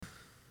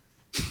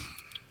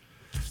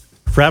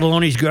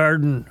Fratelloni's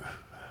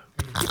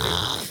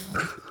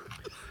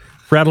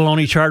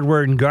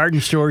Hardware and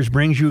Garden Stores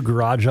brings you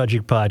Garage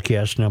Logic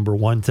Podcast number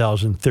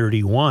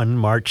 1031,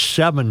 March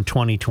 7,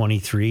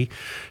 2023.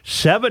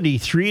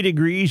 73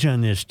 degrees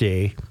on this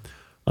day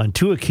on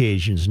two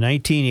occasions,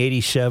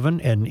 1987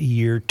 and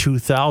year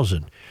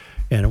 2000.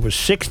 And it was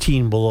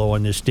 16 below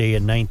on this day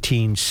in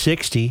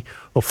 1960,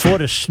 a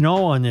foot of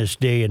snow on this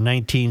day in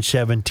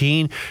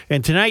 1917.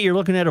 And tonight you're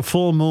looking at a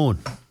full moon,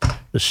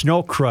 the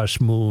snow crust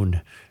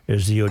moon,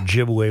 as the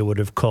Ojibwe would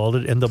have called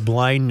it, and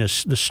the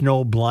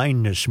snow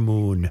blindness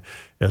moon,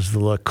 as the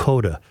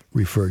Lakota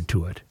referred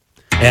to it.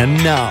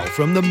 And now,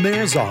 from the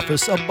mayor's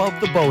office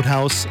above the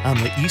boathouse on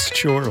the east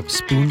shore of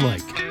Spoon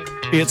Lake,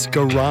 it's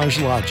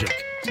Garage Logic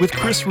with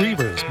Chris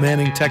Reavers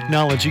manning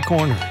Technology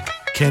Corner,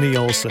 Kenny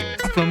Olson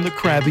from the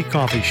Krabby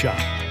Coffee Shop,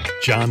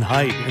 John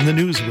Haidt in the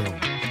newsroom,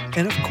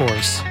 and of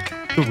course,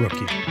 the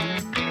Rookie.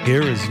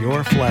 Here is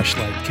your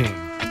flashlight king,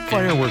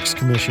 fireworks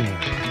commissioner,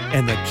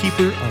 and the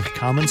keeper of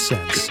common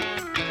sense,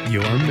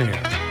 your mayor,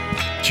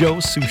 Joe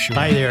Soucheray.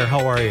 Hi there,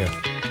 how are you?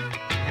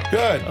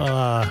 Good.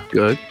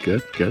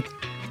 Good.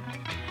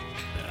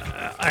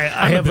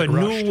 I have a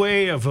new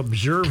way of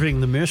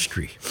observing the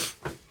mystery.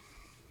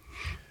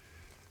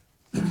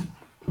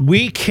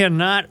 We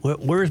cannot.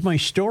 Where's my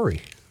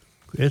story?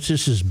 This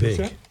is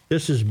big.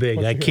 This is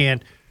big. I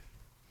can't.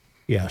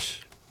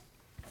 Yes.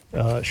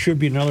 Should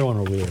be another one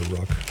over there,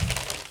 Rook.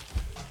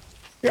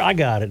 Here, I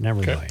got it.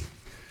 Never mind.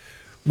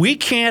 We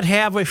can't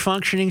have a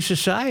functioning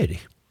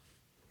society.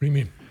 What do you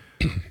mean?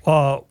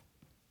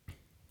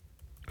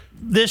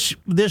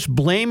 This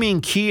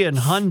blaming Kia and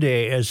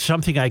Hyundai as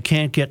something I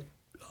can't get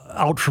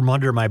out from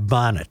under my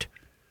bonnet.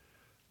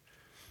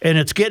 And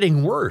it's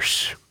getting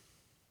worse.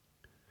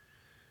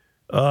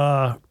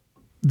 The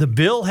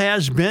bill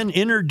has been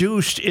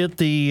introduced at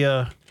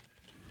the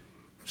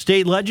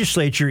state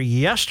legislature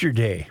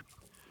yesterday,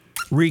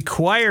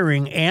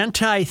 requiring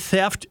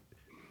anti-theft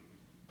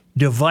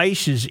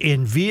devices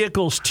in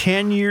vehicles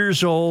 10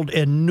 years old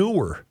and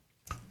newer,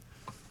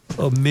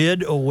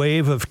 amid a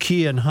wave of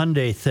Kia and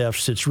Hyundai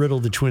thefts that's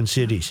riddled the Twin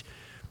Cities.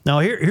 Now,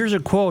 here's a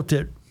quote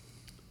that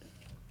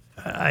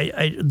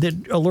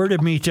that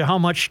alerted me to how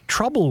much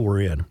trouble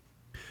we're in.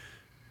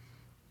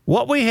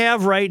 What we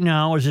have right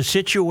now is a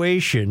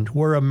situation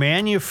where a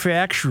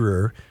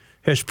manufacturer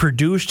has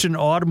produced an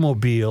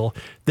automobile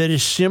that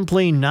is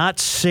simply not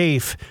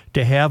safe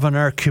to have in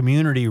our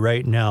community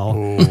right now,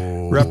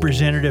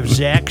 Representative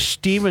Zach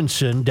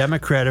Stevenson,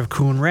 Democrat of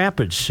Coon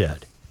Rapids,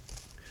 said.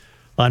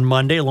 On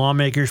Monday,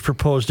 lawmakers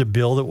proposed a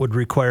bill that would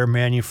require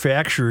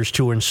manufacturers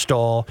to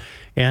install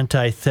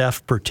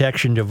anti-theft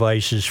protection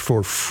devices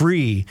for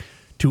free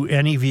to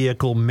any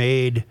vehicle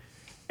made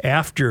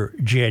after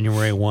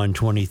January 1,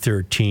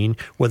 2013,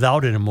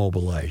 without an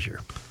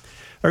immobilizer.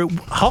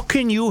 How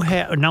can you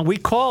have... Now, we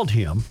called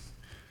him,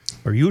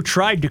 or you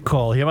tried to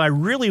call him. I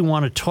really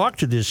want to talk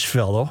to this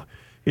fellow.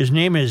 His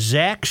name is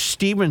Zach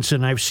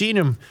Stevenson. I've seen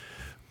him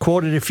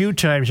quoted a few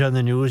times on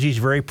the news. He's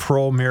very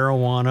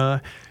pro-marijuana,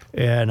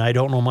 and I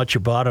don't know much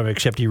about him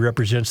except he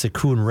represents the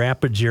Coon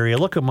Rapids area.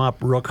 Look him up,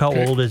 Rook. How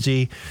old is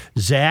he?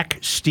 Zach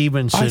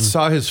Stevenson. I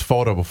saw his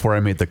photo before I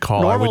made the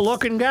call.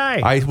 Normal-looking guy.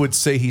 I would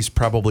say he's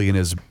probably in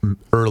his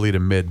early to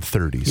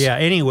mid-30s. Yeah,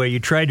 anyway, you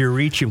tried to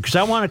reach him because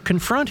I want to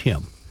confront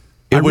him.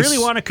 I really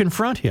want to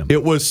confront him.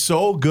 It was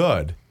so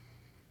good.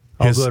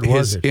 How good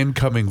was his it?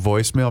 incoming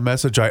voicemail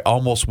message, I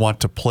almost want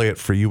to play it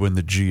for you and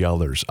the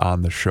GLers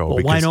on the show.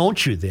 Well, why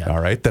don't you then?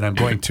 All right, then I'm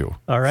going to.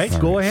 All right,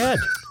 go ahead.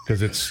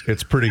 Because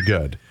it's pretty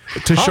good.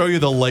 To show you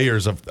the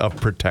layers of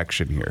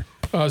protection here.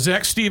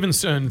 Zach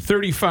Stevenson,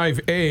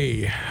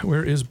 35A.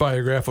 Where is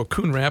biographical?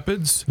 Coon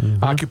Rapids.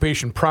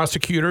 Occupation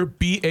prosecutor,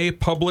 BA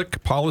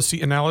Public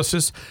Policy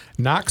Analysis,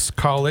 Knox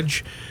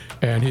College,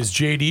 and his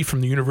JD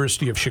from the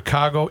University of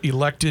Chicago,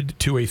 elected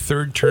to a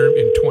third term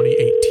in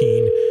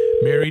 2018.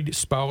 Married,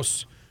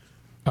 spouse,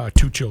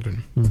 2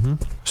 children.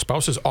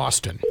 Spouse is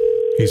Austin.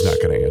 He's not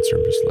going to answer.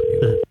 I'm just letting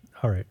you know.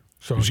 All right.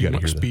 So he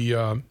must be...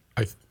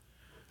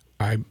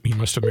 he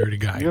must have married a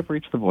guy. You have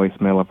reached the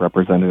voicemail of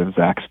Representative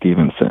Zach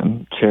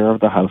Stevenson, Chair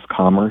of the House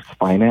Commerce,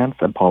 Finance,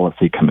 and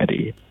Policy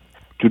Committee.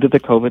 Due to the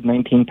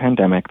COVID-19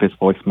 pandemic, this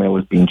voicemail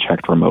is being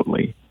checked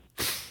remotely.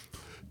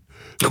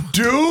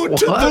 Due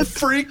to the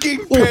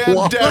freaking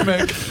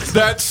pandemic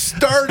that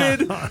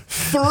started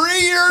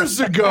 3 years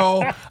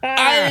ago,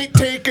 I ain't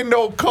taking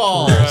no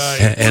calls.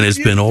 And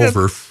it's been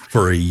over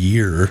for a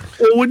year.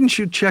 Well, wouldn't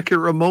you check it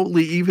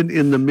remotely even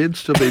in the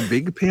midst of a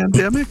big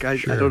pandemic? I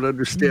don't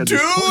understand. Due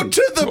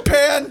to the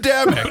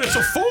pandemic. But it's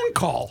a phone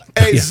call.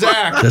 Hey,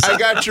 Zach, I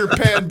got your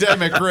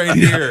pandemic right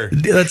here.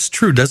 That's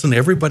true. Doesn't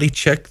everybody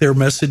check their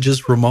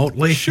messages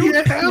remotely?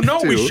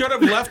 No, we should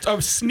have left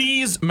a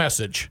sneeze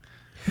message.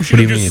 What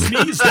do you mean?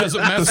 Sneezed as a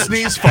message. The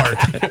sneeze fart.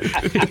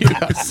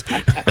 Yes.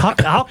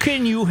 How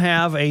can you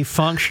have a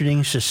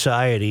functioning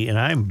society, and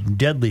I'm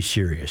deadly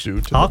serious,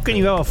 how can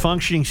you have a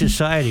functioning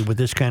society with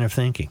this kind of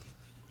thinking?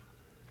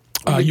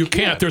 You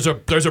can't. There's a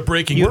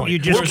breaking point. You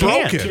just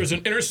can't. There's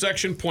an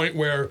intersection point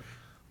where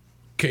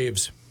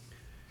caves.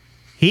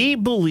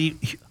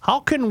 How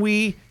can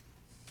we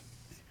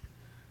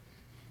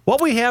What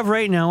we have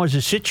right now is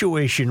a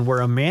situation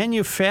where a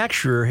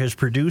manufacturer has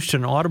produced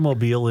an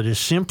automobile that is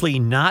simply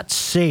not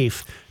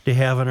safe to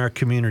have in our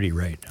community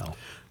right now.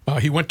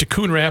 He went to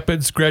Coon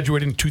Rapids,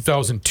 graduated in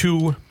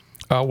 2002,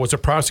 is a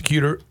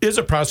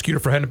prosecutor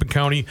for Hennepin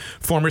County,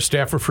 former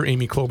staffer for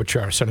Amy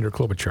Klobuchar, Senator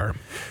Klobuchar.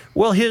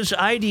 Well, his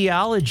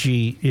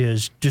ideology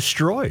is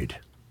destroyed.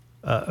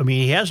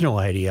 He has no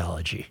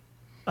ideology.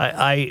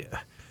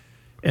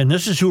 And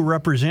this is who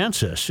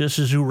represents us. This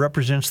is who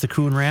represents the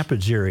Coon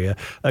Rapids area.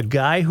 A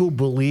guy who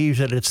believes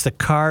that it's the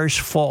car's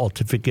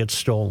fault if it gets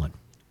stolen.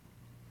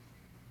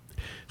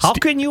 How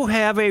can you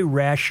have a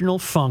rational,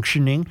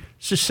 functioning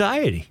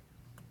society?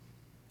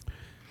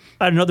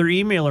 Another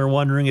emailer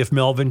wondering if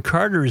Melvin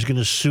Carter is going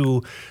to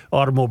sue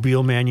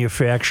automobile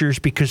manufacturers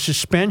because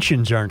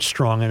suspensions aren't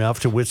strong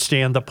enough to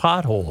withstand the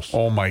potholes.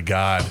 Oh, my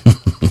God.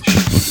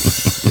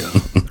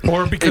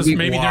 Or because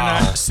maybe they're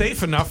not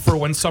safe enough for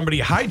when somebody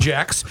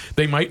hijacks,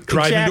 they might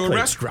drive into a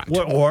restaurant.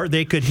 Or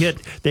they could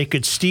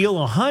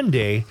steal a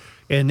Hyundai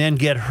and then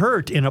get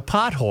hurt in a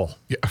pothole.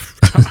 Yeah,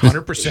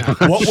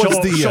 100%. What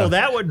was so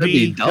that would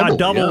be a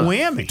double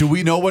whammy. Do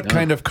we know what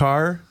kind of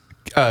car?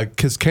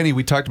 Because, Kenny,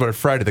 we talked about it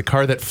Friday. The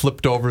car that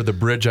flipped over the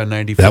bridge on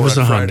 94 That was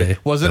on a Friday.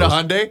 Hyundai. Was it a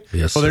Hyundai?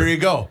 Yes, Well, there sir. you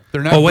go.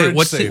 They're not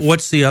bridge safe.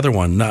 what's the other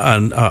one?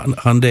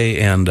 Hyundai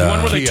and The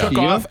one where they Kia. took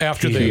off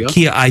after they...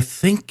 Kia. I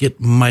think it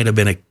might have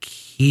been a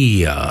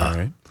Kia. All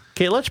right.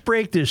 Okay, let's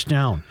break this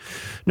down.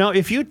 Now,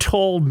 if you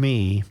told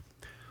me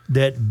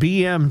that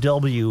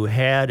BMW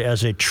had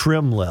as a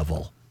trim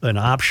level, an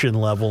option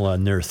level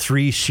on their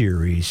 3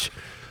 Series,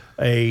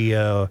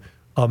 a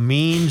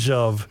means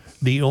of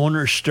the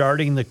owner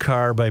starting the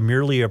car by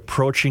merely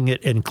approaching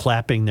it and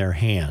clapping their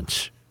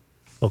hands,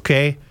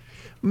 okay?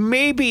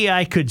 Maybe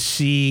I could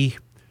see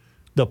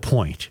the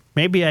point.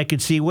 Maybe I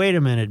could see, wait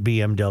a minute,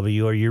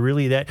 BMW, are you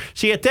really that?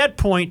 See, at that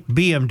point,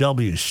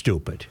 BMW is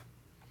stupid.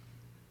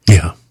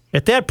 Yeah.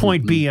 At that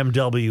point,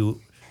 BMW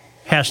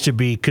has to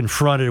be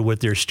confronted with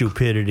their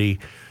stupidity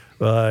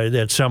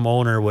that some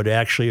owner would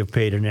actually have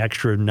paid an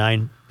extra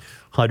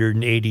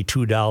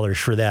 $982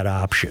 for that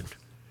option.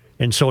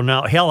 And so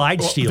now, hell,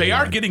 I'd steal They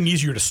are one. getting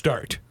easier to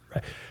start.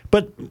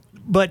 But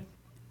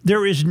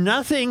there is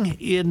nothing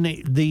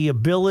in the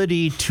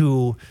ability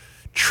to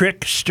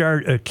trick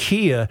start a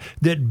Kia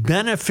that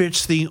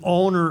benefits the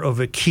owner of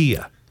a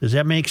Kia. Does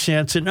that make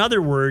sense? In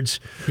other words,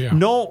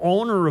 no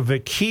owner of a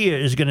Kia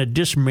is going to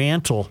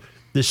dismantle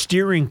the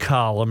steering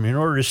column in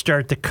order to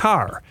start the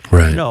car.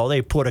 Right. No,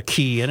 they put a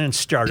key in and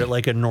start it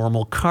like a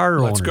normal car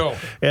owner. Let's go.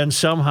 And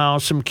somehow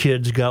some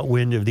kids got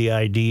wind of the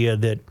idea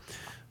that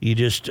you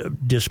just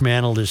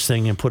dismantle this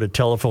thing and put a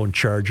telephone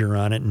charger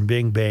on it and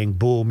bing, bang,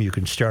 boom, you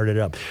can start it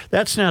up.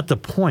 That's not the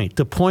point.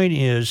 The point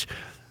is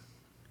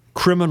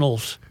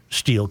criminals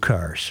steal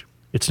cars.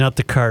 It's not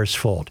the car's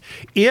fault.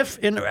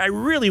 And I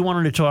really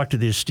wanted to talk to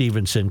this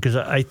Stevenson because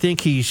I think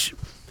he's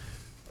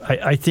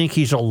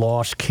a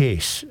lost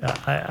case.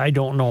 I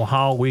don't know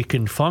how we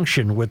can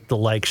function with the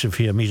likes of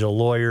him. He's a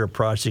lawyer, a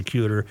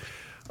prosecutor.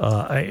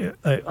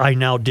 I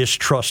now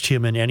distrust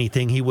him in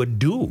anything he would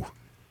do.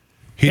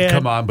 He'd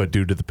come on, but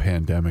due to the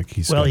pandemic,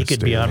 he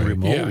could be on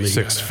remotely.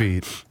 6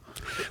 feet.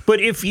 But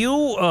if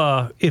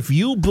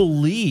you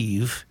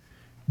believe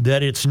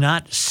that it's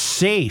not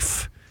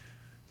safe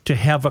to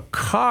have a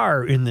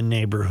car in the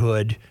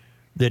neighborhood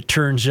that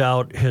turns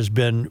out has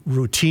been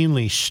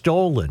routinely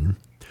stolen,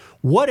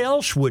 what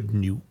else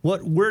wouldn't you?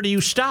 Where do you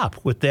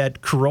stop with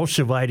that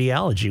corrosive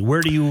ideology?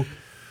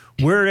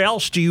 Where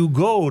else do you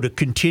go to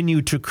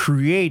continue to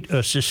create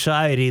a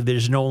society that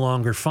is no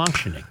longer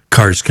functioning?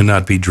 Cars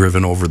cannot be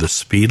driven over the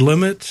speed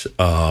limit.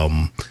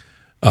 You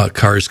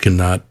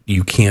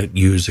can't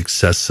use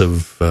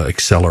excessive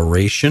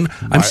acceleration.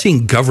 I'm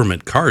seeing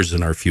government cars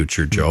in our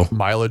future, Joe.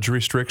 Mileage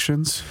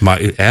restrictions?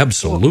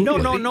 Absolutely.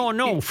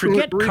 No.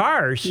 Forget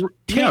cars.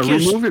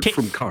 Remove it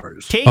from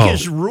cars. Take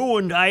his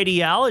ruined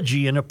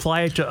ideology and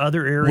apply it to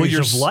other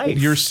areas of life.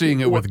 You're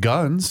seeing it with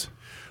guns.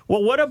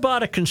 Well, what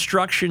about a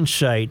construction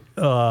site?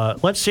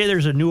 Let's say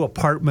there's a new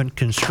apartment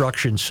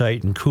construction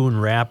site in Coon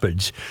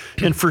Rapids,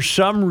 and for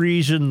some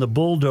reason the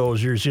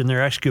bulldozers in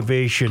their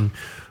excavation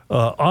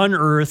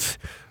unearth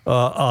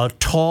a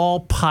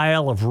tall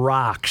pile of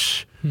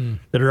rocks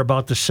that are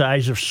about the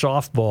size of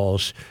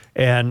softballs.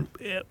 And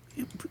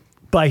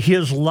by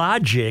his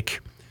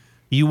logic,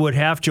 you would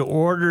have to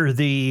order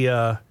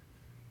the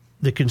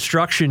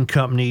construction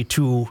company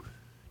to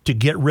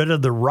get rid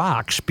of the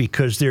rocks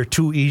because they're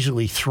too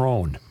easily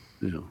thrown.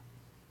 Yeah.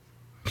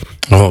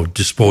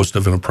 Disposed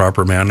of in a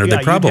proper manner. They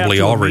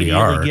probably already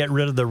are. Get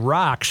rid of the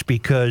rocks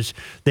because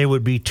they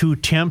would be too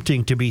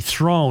tempting to be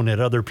thrown at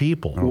other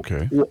people.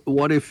 Okay.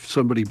 What if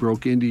somebody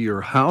broke into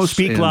your house?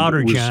 Speak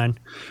louder, John.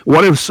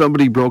 What if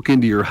somebody broke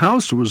into your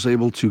house and was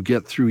able to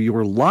get through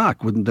your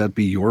lock? Wouldn't that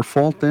be your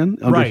fault then,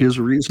 under his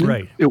reasoning?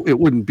 Right. It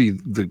wouldn't be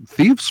the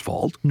thief's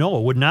fault. No,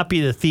 it would not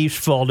be the thief's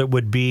fault. It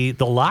would be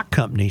the lock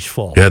company's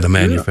fault. Yeah, the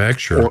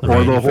manufacturer.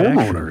 Or the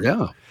homeowner,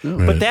 yeah.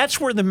 But that's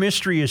where the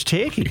mystery is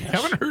taking us.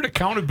 Haven't heard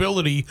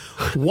accountability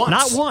once.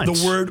 Not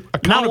once. The word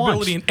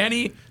accountability in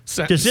any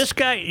sentence. Does this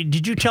guy,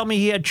 did you tell me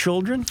he had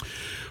children?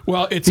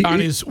 Well, it's on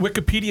his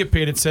Wikipedia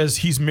page. It says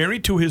he's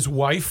married to his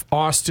wife,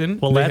 Austin.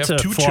 Well, They that's have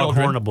a 2 children.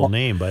 foghornable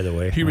name, by the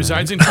way. He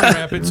resides in Coon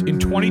Rapids. In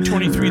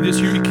 2023, this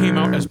year, he came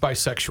out as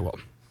bisexual.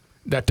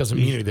 That doesn't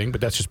mean anything, but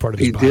that's just part of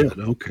his He bio. did.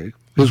 Okay.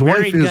 His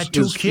married, wife got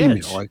 2 is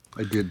kids. female.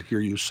 I did hear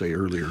you say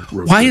earlier.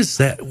 Rosie. Why is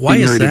that? Why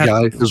He is married a that?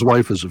 guy. His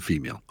wife is a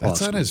female. That's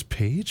Austin. on his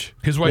page.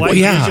 His wife Wife is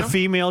yeah. is a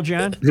female,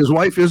 John? His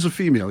wife is a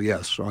female.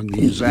 Yes, on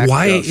the Zach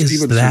Why is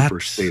Stevenson that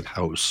First State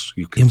House,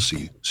 you can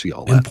see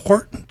all that.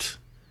 Important.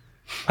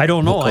 I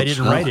don't know. I Well,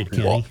 didn't write it,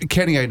 Kenny. Well,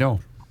 Kenny, I know.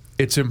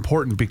 It's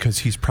important because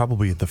he's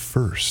probably the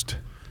first.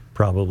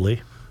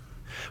 Probably.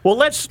 Well,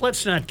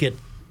 let's not get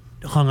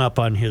hung up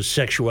on his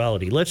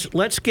sexuality.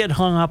 Let's get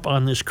hung up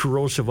on this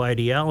corrosive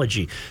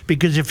ideology.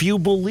 Because if you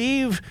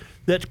believe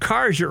that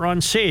cars are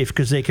unsafe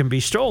because they can be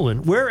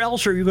stolen, where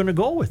else are you going to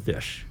go with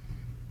this?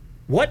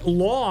 What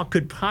law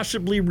could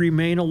possibly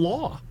remain a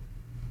law?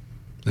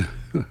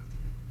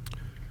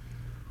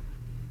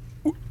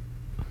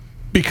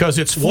 Because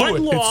it's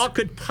fluid. What law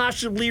could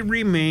possibly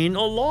remain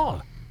a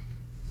law?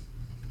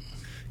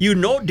 You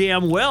know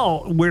damn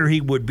well where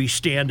he would be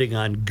standing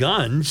on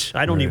guns.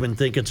 I don't even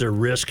think it's a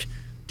risk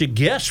to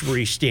guess where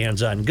he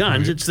stands on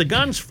guns. It's the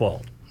gun's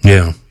fault.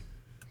 Yeah.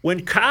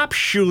 When cops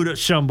shoot at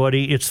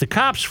somebody, it's the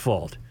cop's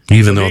fault.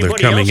 Even though When they're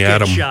anybody coming else at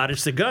gets him. shot,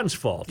 it's the gun's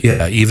fault.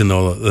 Yeah, even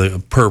though the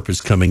perp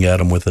is coming at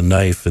him with a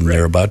knife and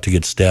they're about to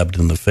get stabbed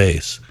in the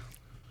face.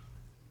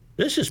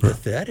 This is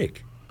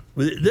pathetic.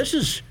 This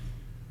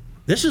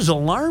is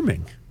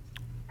alarming.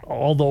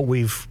 Although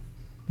we've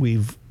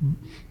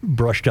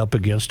brushed up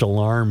against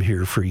alarm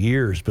here for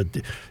years, but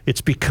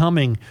it's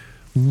becoming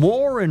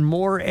more and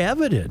more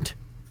evident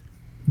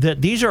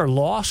that these are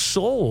lost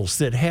souls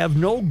that have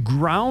no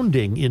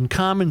grounding in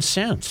common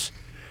sense,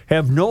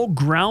 have no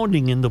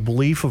grounding in the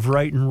belief of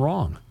right and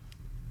wrong,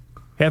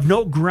 have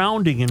no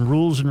grounding in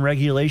rules and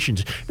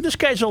regulations. This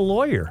guy's a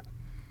lawyer.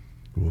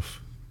 Oof.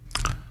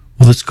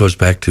 Well, this goes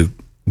back to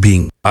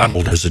being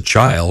modeled as a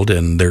child,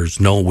 and there's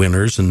no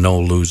winners and no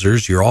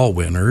losers. You're all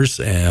winners,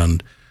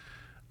 and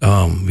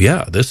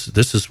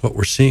this is what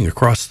we're seeing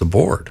across the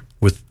board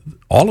with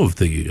all of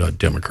the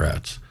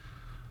Democrats.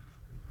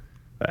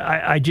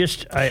 But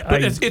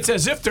it's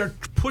as if they're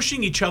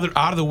pushing each other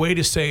out of the way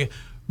to say,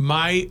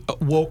 my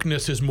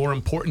wokeness is more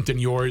important than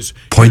yours.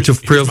 Point of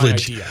Here's my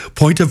privilege. idea.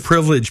 Point of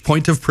privilege.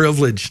 Point of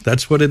privilege.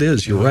 That's what it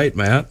is. You're right,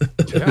 Matt.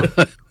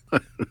 Yeah.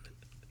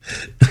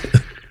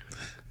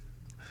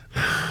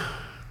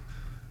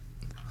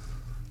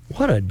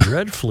 What a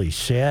dreadfully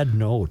sad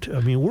note. I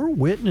mean, we're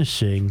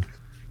witnessing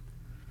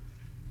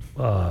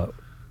the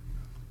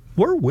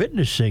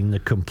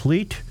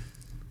complete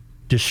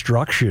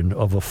destruction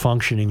of a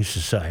functioning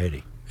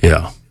society.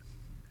 Yeah.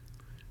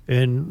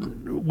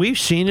 And we've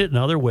seen it in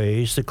other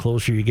ways. The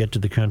closer you get to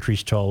the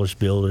country's tallest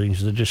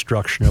buildings, the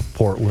destruction of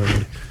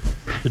Portland,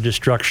 the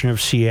destruction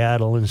of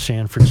Seattle and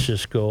San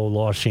Francisco,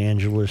 Los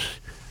Angeles,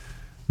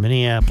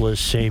 Minneapolis,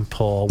 St.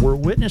 Paul. We're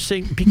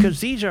witnessing, because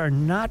these are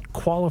not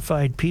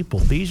qualified people.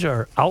 These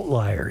are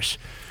outliers.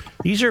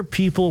 These are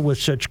people with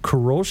such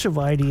corrosive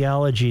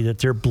ideology that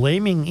they're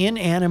blaming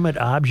inanimate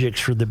objects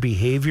for the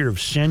behavior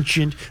of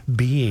sentient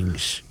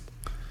beings.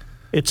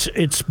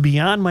 It's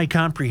beyond my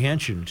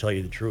comprehension, to tell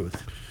you the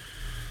truth.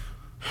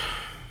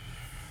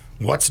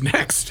 What's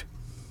next?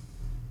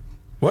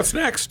 What's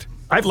next?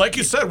 Like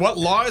you said, what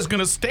law is going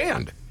to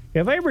stand?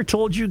 Have I ever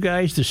told you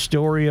guys the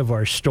story of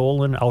our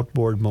stolen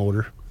outboard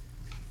motor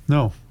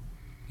No.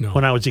 No.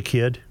 when I was a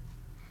kid?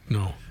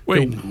 No.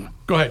 Wait.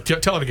 Go ahead.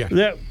 Tell it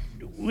again.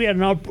 We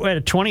had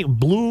a 20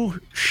 blue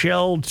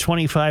shelled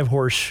 25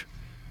 horse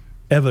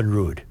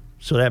Evinrude.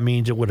 So that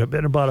means it would have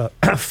been about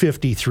a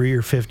 53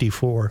 or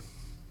 54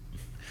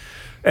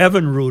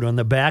 Evinrude on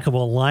the back of a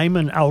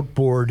Lyman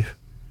outboard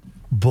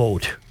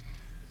boat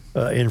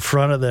in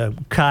front of the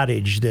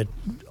cottage that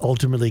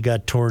ultimately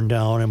got torn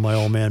down, and my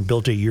old man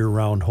built a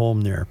year-round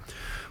home there.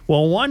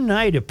 Well, one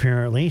night,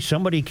 apparently,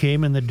 somebody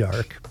came in the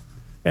dark,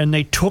 and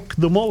they took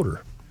the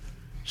motor.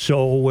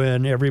 So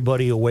when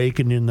everybody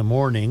awakened in the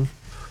morning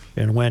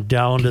and went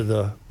down to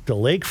the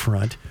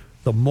lakefront,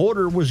 the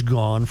motor was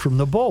gone from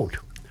the boat.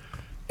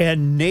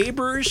 And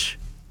neighbors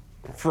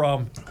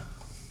from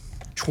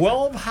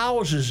 12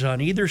 houses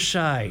on either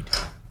side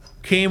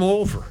came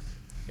over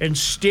and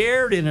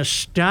stared in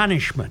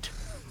astonishment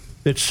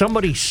that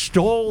somebody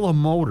stole a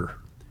motor.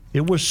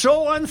 It was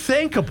so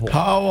unthinkable.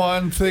 How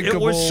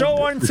unthinkable. It was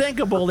so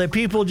unthinkable that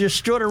people just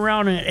stood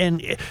around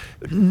and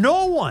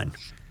no one,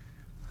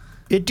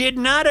 it did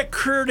not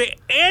occur to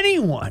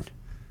anyone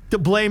to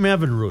blame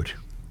Evinrude.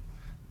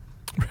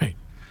 Right.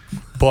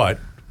 But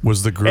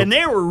was the group? And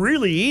they were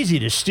really easy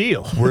to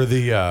steal. were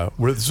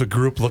the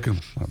group looking?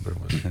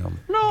 It was him.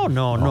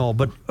 No.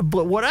 But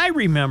what I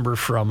remember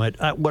from it,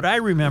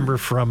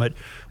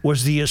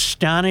 was the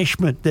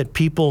astonishment that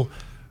people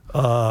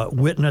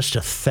witnessed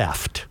a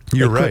theft.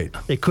 You're right.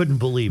 They couldn't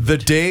believe The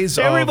it. days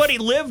of Everybody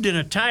lived in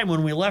a time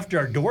when we left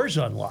our doors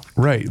unlocked.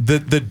 right.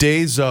 The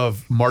days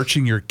of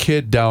marching your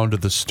kid down to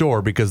the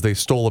store because they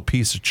stole a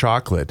piece of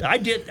chocolate. I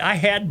did. I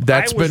had.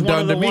 That's I was been one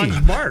done of to the me.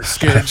 ones marched.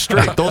 Scared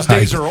straight. Those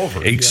days are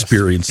over.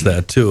 Experienced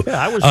that too.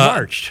 Yeah, I was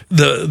marched.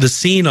 The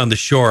scene on the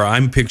shore,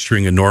 I'm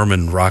picturing a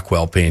Norman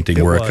Rockwell painting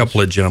It where was. a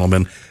couple of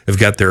gentlemen have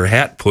got their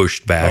hat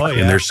pushed back Oh, yeah.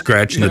 and they're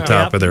scratching the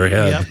top of their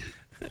head.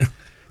 Yep.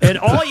 And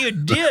all you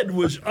did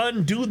was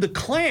undo the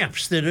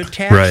clamps that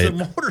attach Right. the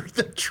motor to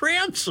the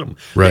transom.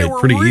 Right, They were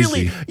pretty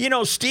really, easy. You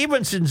know,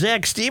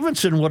 Zach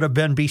Stevenson would have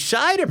been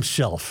beside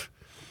himself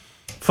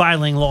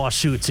filing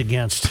lawsuits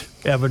against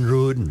Evan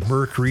Root and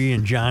Mercury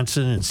and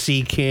Johnson and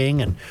C.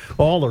 King and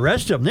all the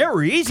rest of them. They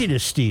were easy to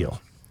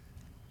steal.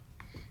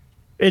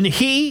 And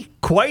he,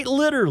 quite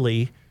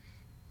literally,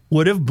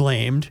 would have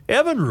blamed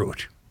Evan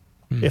Root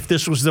if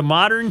this was the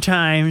modern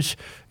times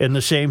and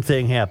the same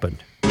thing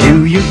happened.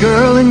 You, your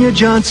girl, and your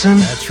Johnson.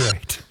 That's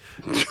right.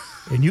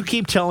 And you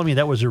keep telling me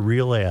that was a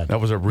real ad. That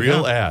was a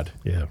real ad.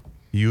 Yeah.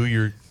 You,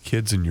 your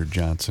kids, and your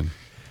Johnson.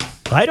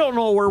 I don't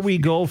know where we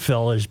go,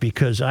 fellas,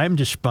 because I'm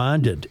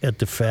despondent at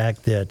the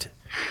fact that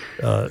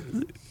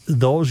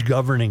those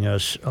governing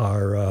us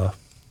are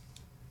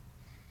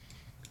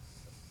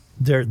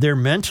they're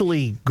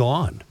mentally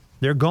gone.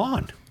 They're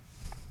gone.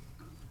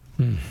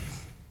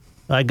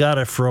 I got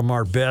it from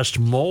our best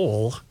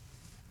mole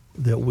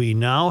that we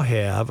now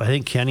have. I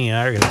think Kenny and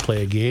I are going to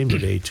play a game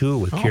today too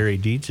with Carrie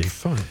Dietzig.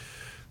 Fun.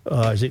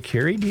 Is it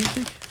Carrie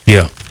Dietzig?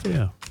 Yeah.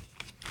 Yeah.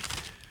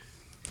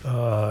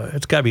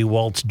 It's got to be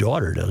Walt's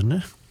daughter, doesn't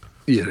it?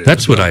 Yeah, it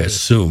That's is. what I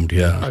assumed,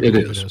 yeah. It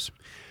is.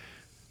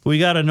 We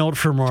got a note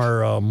from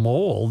our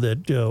mole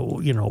that,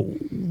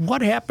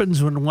 what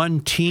happens when one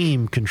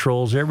team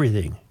controls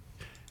everything?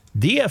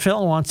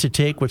 DFL wants to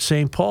take what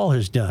St. Paul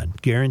has done,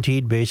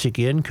 guaranteed basic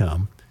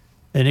income,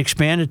 and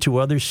expand it to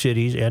other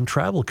cities and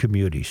tribal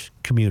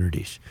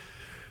communities.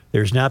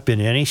 There's not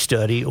been any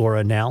study or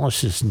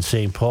analysis in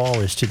St. Paul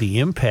as to the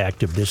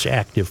impact of this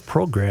active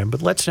program,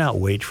 but let's not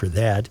wait for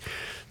that.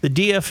 The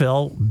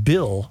DFL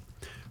bill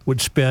would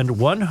spend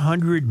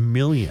 $100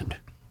 million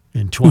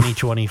in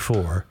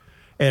 2024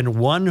 and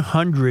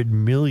 $100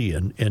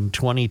 million in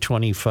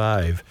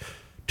 2025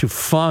 to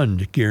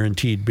fund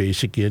guaranteed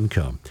basic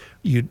income.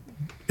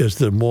 As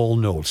the mole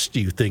notes, do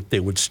you think they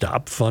would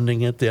stop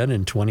funding it then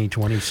in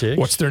 2026?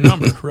 What's their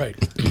number? Right.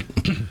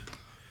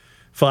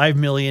 $5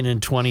 million in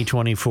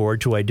 2024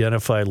 to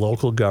identify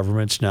local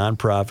governments,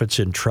 nonprofits,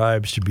 and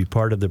tribes to be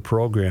part of the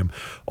program.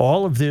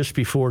 All of this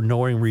before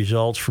knowing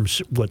results from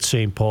what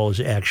St. Paul is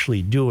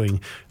actually doing.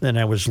 Then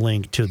I was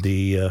linked to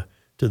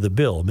the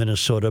bill,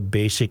 Minnesota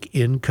Basic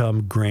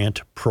Income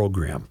Grant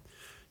Program.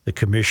 The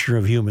Commissioner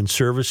of Human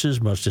Services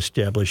must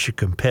establish a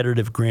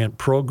competitive grant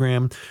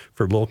program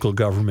for local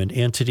government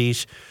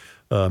entities,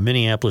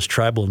 Minneapolis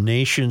tribal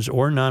nations,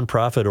 or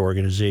nonprofit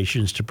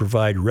organizations to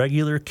provide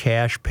regular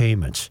cash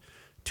payments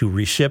to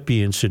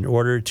recipients in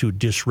order to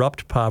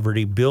disrupt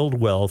poverty, build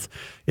wealth,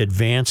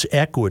 advance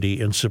equity,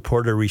 and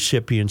support a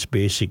recipient's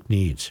basic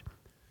needs.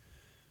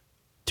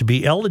 To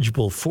be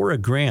eligible for a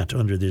grant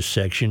under this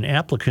section,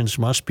 applicants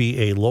must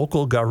be a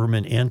local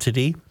government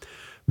entity,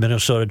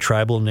 Minnesota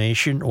tribal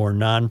nation, or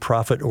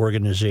nonprofit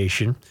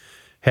organization,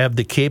 have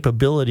the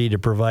capability to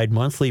provide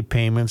monthly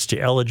payments to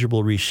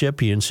eligible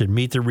recipients and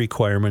meet the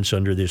requirements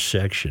under this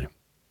section.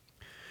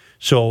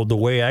 So the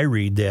way I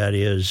read that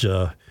is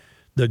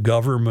the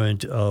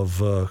government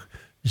of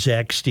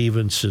Zach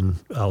Stevenson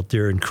out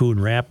there in Coon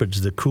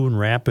Rapids, the Coon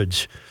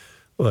Rapids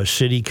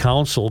City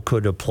Council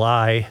could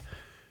apply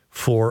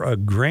for a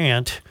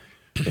grant,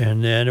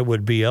 and then it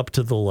would be up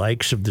to the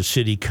likes of the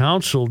City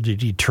Council to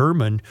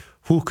determine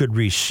who could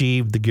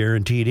receive the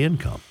guaranteed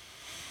income.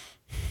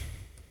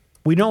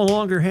 We no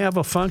longer have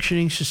a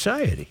functioning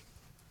society.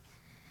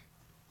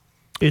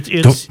 It's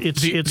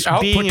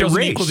output being doesn't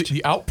erased. equal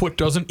the output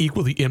doesn't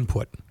equal the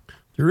input.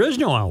 There is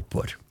no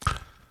output.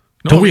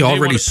 No, Don't we they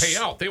already want to pay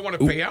out. They want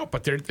to pay out,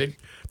 but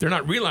they're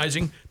not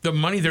realizing the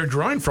money they're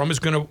drawing from is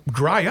going to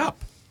dry up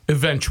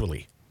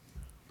eventually.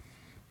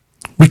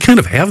 We kind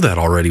of have that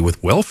already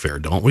with welfare,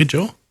 don't we,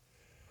 Joe?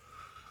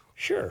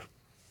 Sure,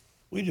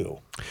 we do.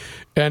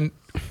 And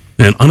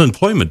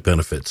unemployment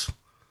benefits.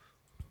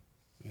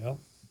 Yeah.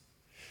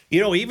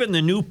 Even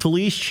the new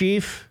police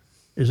chief,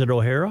 is it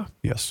O'Hara?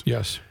 Yes.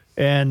 yes,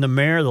 And the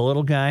mayor, the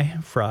little guy,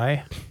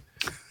 Fry,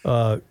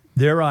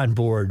 they're on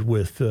board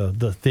with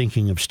the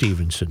thinking of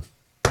Stevenson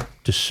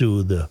to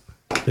sue the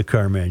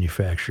car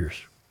manufacturers.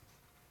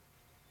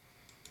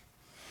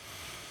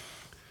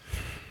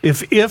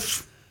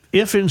 If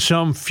in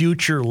some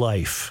future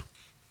life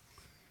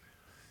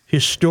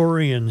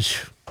historians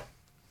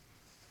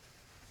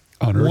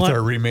Unearth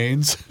our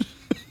remains.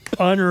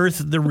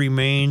 unearth the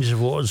remains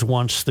of what was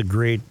once the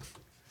great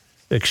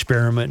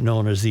experiment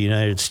known as the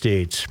United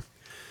States,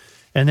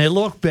 and they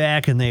look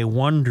back and they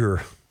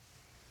wonder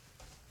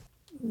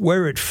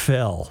where it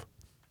fell,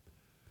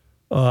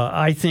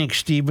 I think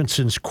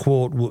Stevenson's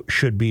quote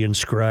should be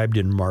inscribed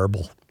in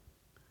marble.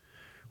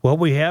 What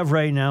we have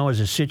right now is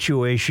a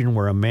situation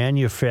where a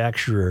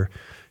manufacturer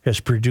has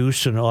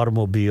produced an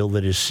automobile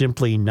that is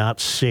simply not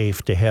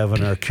safe to have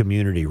in our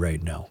community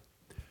right now.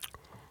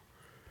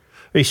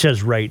 He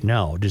says right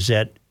now. Does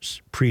that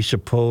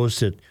presuppose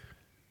that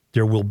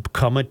there will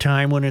come a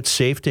time when it's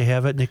safe to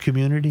have it in the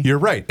community? You're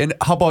right. And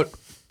how about,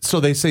 so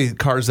they say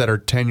cars that are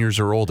 10 years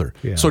or older.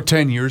 Yeah. So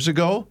 10 years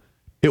ago,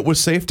 it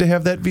was safe to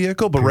have that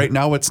vehicle, but right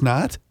now it's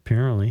not?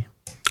 Apparently.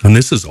 And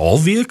this is all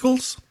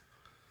vehicles?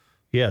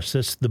 Yes,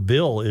 the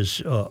bill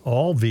is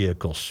all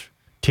vehicles,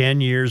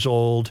 10 years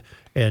old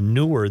and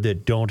newer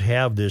that don't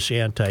have this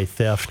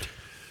anti-theft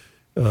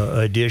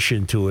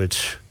addition to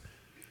its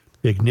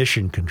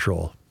ignition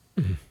control.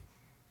 Mm-hmm.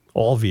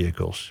 All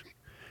vehicles.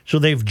 So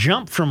they've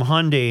jumped from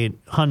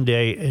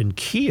Hyundai and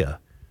Kia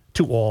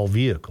to all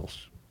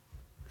vehicles.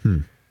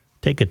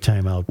 Take a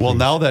time out, please. Well,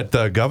 now that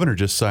the governor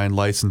just signed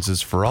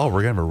licenses for all,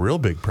 we're going to have a real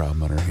big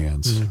problem on our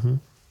hands. Mm-hmm.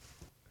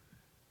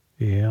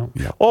 Yeah.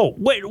 Oh,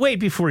 wait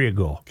before you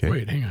go. Okay.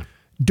 Wait, hang on.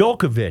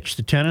 Djokovic,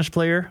 the tennis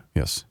player,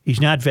 Yes.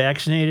 he's not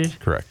vaccinated?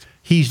 Correct.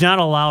 He's not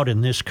allowed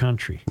in this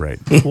country. Right.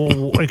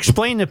 Well,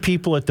 explain to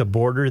people at the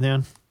border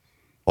then.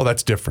 Oh,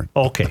 that's different.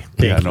 Okay.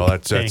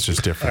 That's Thank just you.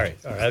 different.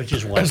 All right. I was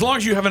just wondering. As long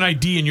as you have an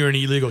ID and you're an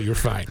illegal, you're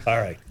fine. All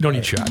right. Don't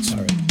need shots.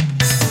 All right.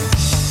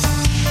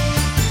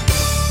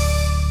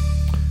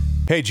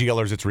 Hey,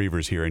 GLers, it's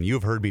Reavers here, and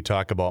you've heard me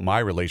talk about my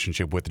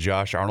relationship with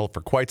Josh Arnold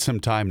for quite some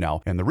time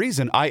now. And the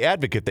reason I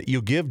advocate that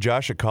you give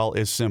Josh a call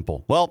is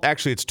simple. Well,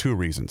 actually, it's two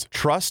reasons.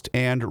 Trust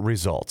and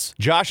results.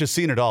 Josh has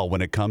seen it all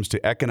when it comes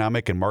to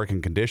economic and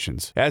market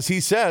conditions. As he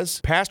says,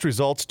 past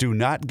results do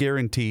not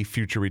guarantee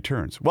future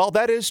returns. While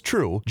that is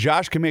true,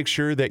 Josh can make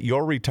sure that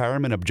your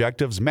retirement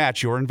objectives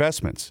match your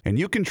investments. And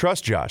you can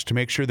trust Josh to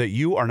make sure that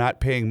you are not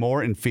paying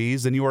more in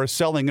fees than you are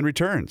selling in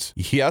returns.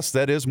 Yes,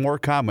 that is more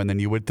common than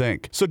you would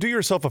think. So do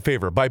yourself a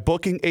favor by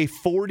booking a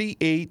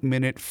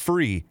 48-minute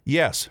free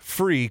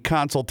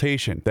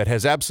consultation that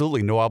has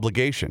absolutely no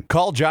obligation.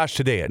 Call Josh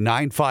today at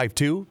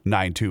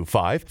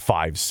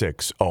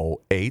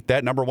 952-925-5608.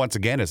 That number once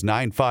again is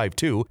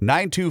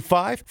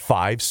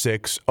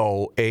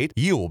 952-925-5608.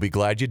 You will be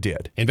glad you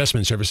did.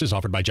 Investment services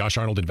offered by Josh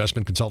Arnold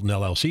Investment Consultant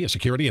LLC, a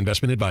security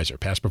investment advisor.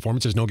 Past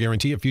performance is no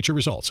guarantee of future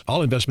results.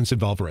 All investments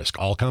involve risk.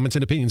 All comments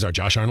and opinions are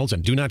Josh Arnold's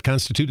and do not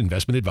constitute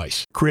investment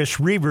advice. Chris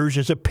Reavers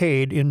is a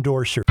paid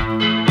endorser.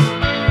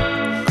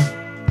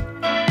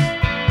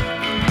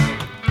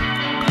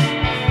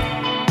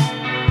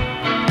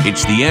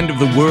 It's the end of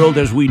the world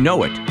as we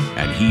know it,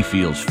 and he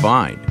feels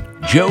fine.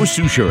 Joe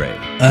Souchere.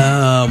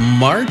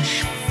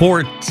 March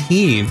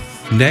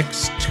 14th,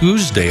 next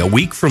Tuesday, a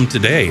week from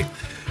today.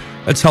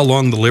 That's how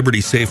long the Liberty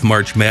Safe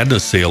March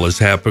Madness sale is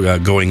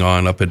going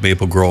on up at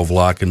Maple Grove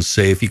Lock and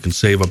Safe. You can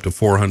save up to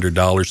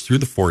 $400 through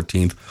the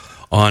 14th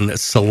on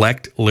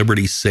select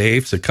Liberty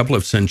Safes, a couple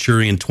of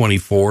Centurion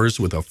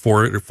 24s with a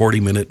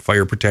 40-minute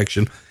fire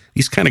protection.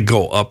 These kind of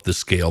go up the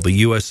scale. The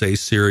USA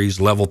Series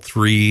Level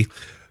 3,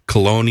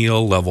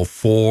 Colonial Level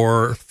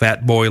 4,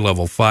 Fat Boy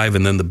Level 5,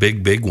 and then the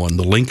big one,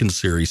 the Lincoln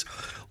Series.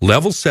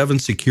 Level 7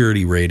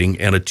 security rating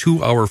and a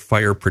 2-hour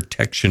fire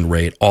protection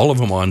rate. All of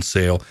them on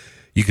sale.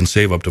 You can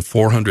save up to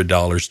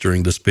 $400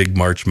 during this big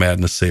March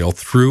Madness sale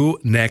through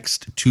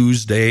next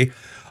Tuesday.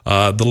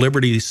 The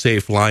Liberty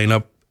Safe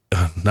lineup,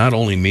 not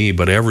only me,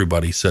 but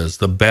everybody says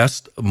the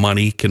best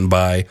money can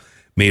buy,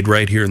 made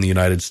right here in the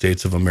United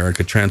States of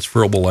America.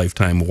 Transferable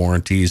lifetime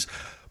warranties.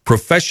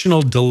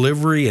 Professional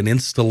delivery and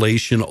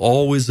installation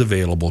always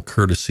available,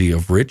 courtesy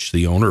of Rich,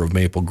 the owner of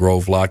Maple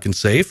Grove Lock and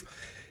Safe.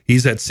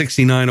 He's at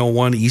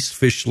 6901 East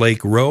Fish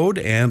Lake Road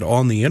and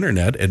on the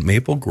internet at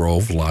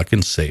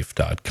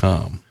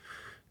maplegrovelockandsafe.com.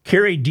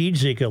 Carrie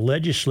Diedzik, a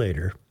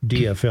legislator,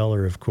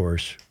 DFLer, of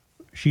course.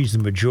 She's the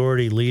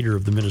majority leader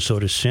of the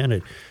Minnesota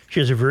Senate.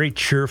 She has a very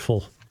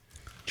cheerful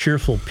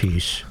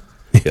piece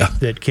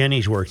that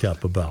Kenny's worked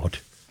up about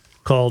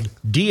called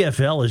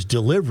DFL is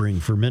Delivering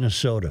for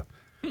Minnesota.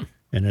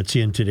 And it's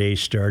in today's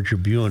Star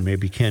Tribune.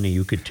 Maybe, Kenny,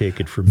 you could take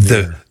it from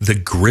there. The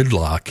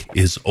gridlock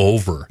is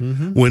over.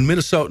 Mm-hmm. When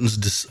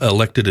Minnesotans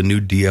elected a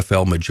new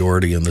DFL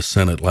majority in the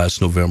Senate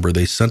last November,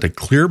 they sent a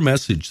clear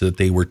message that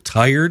they were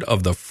tired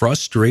of the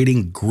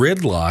frustrating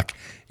gridlock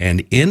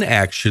and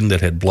inaction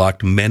that had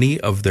blocked many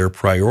of their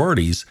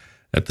priorities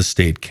at the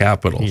state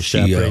capitol. Can you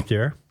stop right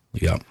there?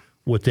 Yeah.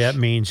 What that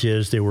means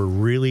is they were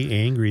really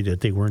angry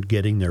that they weren't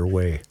getting their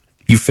way.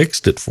 You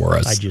fixed it for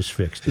us. I just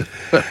fixed it.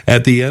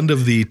 At the end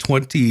of the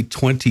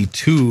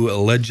 2022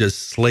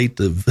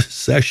 legislative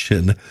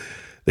session,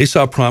 they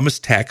saw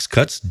promised tax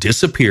cuts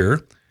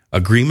disappear,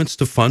 agreements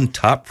to fund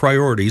top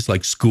priorities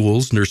like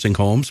schools, nursing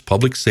homes,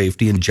 public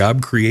safety, and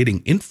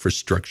job-creating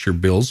infrastructure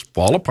bills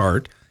fall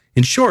apart.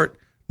 In short,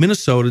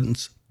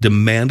 Minnesotans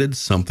demanded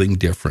something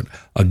different,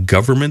 a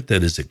government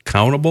that is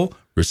accountable,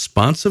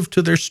 responsive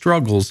to their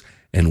struggles,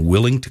 and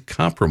willing to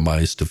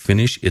compromise to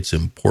finish its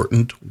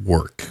important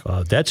work.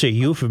 That's a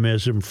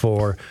euphemism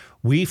for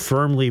we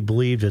firmly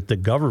believe that the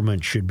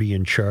government should be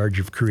in charge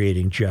of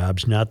creating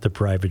jobs, not the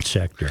private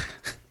sector.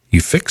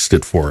 You fixed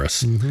it for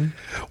us. Mm-hmm.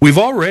 We've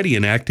already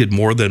enacted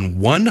more than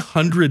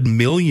 $100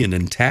 million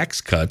in tax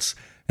cuts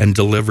and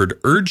delivered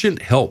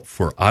urgent help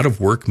for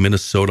out-of-work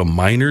Minnesota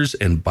miners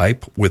and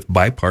with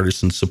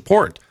bipartisan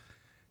support.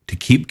 To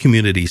keep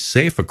communities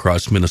safe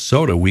across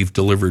Minnesota, we've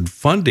delivered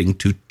funding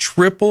to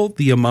triple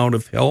the amount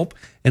of help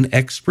and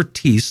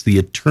expertise the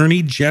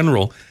Attorney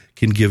General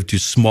can give to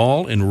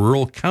small and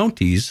rural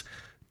counties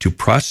to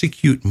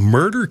prosecute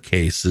murder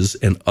cases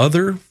and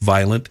other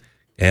violent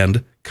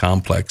and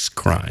complex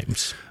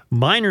crimes.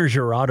 Miners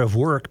are out of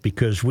work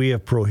because we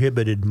have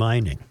prohibited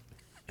mining.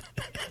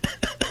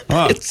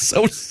 It's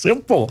so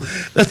simple.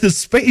 The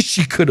space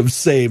she could have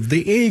saved,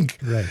 the ink.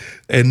 Right.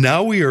 And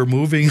now we are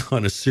moving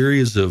on a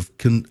series of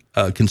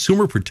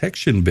consumer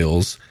protection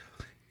bills,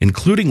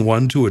 including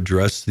one to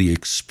address the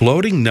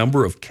exploding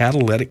number of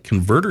catalytic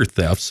converter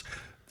thefts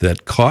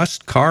that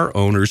cost car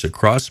owners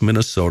across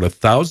Minnesota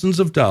thousands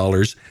of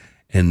dollars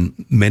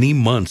and many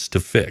months to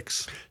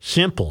fix.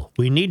 Simple.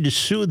 We need to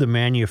sue the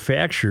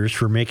manufacturers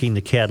for making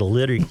the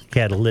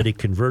catalytic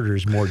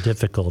converters more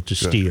difficult to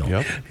steal.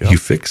 Yep. You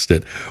fixed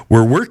it.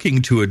 We're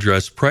working to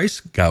address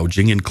price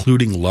gouging,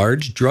 including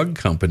large drug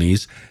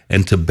companies,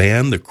 and to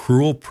ban the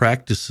cruel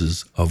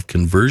practices of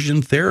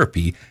conversion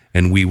therapy,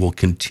 and we will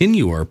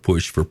continue our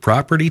push for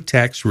property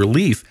tax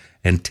relief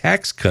and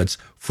tax cuts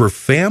for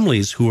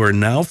families who are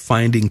now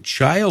finding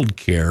child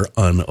care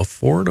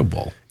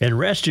unaffordable. And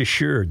rest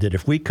assured that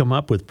if we come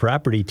up with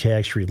property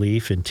tax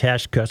relief and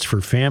tax cuts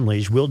for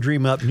families, we'll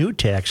dream up new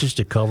taxes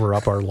to cover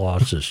up our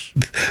losses.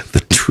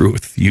 The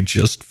truth. You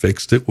just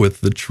fixed it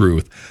with the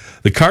truth.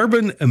 The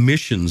carbon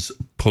emissions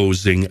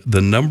posing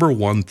the number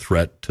one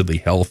threat to the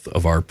health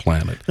of our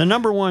planet. The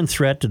number one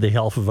threat to the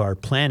health of our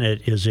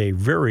planet is a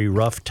very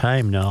rough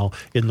time now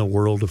in the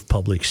world of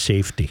public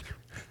safety.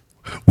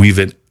 We've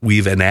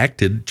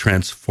enacted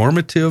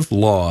transformative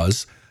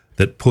laws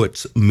that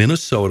puts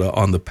Minnesota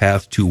on the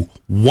path to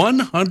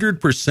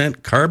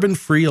 100%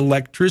 carbon-free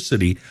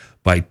electricity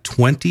by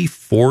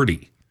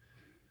 2040.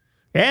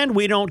 And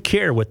we don't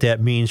care what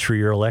that means for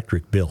your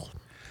electric bill.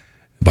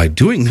 By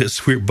doing this,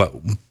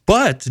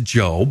 but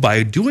Joe,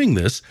 by doing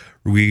this,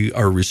 we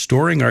are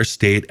restoring our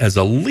state as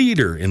a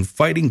leader in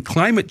fighting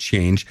climate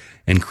change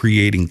and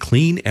creating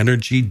clean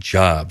energy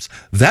jobs.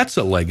 That's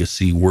a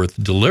legacy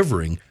worth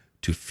delivering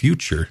to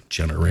future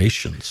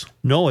generations.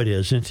 No, it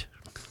isn't.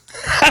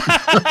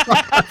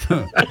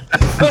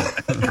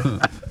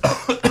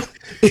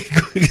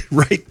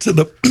 Right to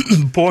the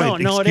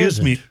point. No, Excuse it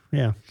isn't. me.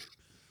 Yeah.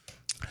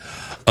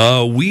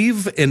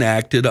 We've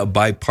enacted a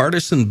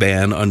bipartisan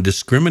ban on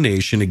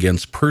discrimination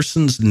against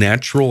persons'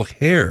 natural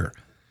hair,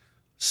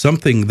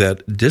 something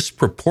that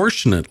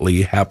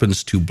disproportionately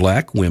happens to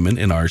black women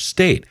in our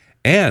state.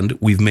 And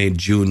we've made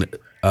Juneteenth.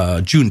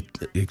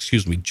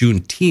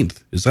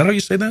 Is that how you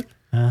say that?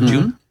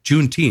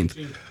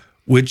 Juneteenth,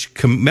 which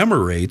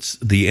commemorates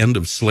the end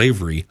of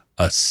slavery,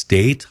 a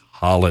state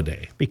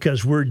holiday.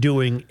 Because we're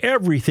doing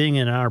everything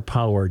in our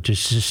power to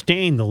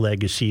sustain the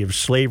legacy of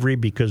slavery,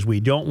 because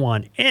we don't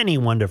want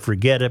anyone to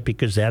forget it,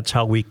 because that's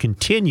how we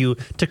continue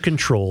to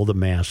control the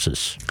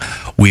masses.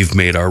 We've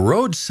made our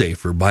roads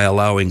safer by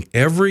allowing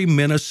every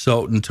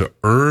Minnesotan to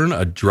earn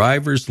a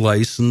driver's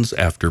license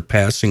after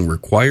passing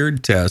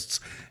required tests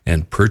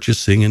and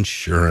purchasing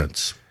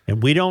insurance.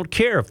 And we don't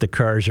care if the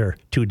cars are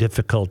too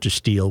difficult to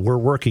steal. We're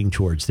working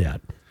towards that.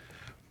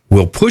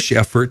 We'll push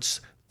efforts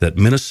that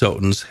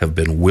Minnesotans have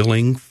been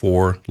willing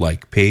for,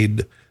 that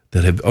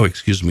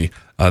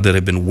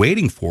have been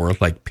waiting for,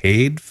 like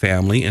paid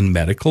family and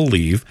medical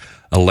leave,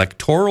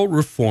 electoral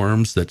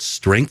reforms that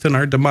strengthen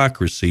our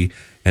democracy,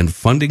 and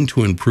funding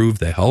to improve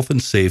the health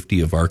and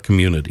safety of our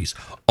communities.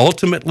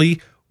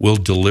 Ultimately, we'll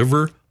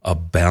deliver a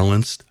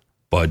balanced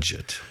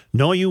budget.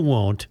 No, you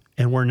won't.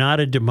 And we're not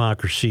a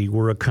democracy.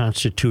 We're a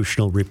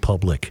constitutional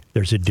republic.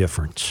 There's a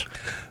difference.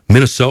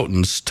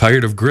 Minnesotans,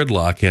 tired of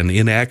gridlock and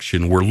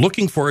inaction, we're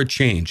looking for a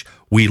change.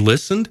 We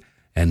listened,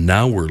 and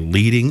now we're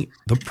leading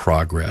the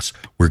progress.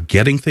 We're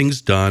getting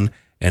things done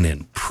and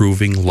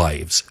improving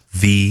lives.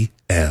 The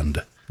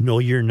end. No,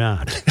 you're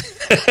not.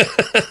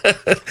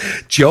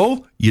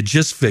 Joe, you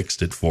just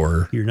fixed it for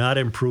her. You're not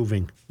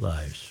improving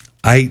lives.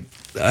 I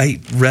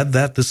read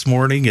that this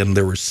morning, and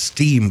there was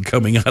steam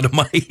coming out of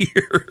my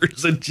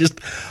ears, and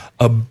just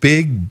a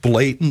big,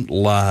 blatant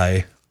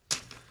lie.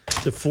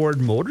 The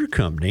Ford Motor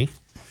Company.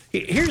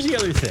 Here's the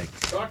other thing.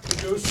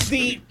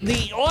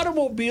 The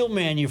automobile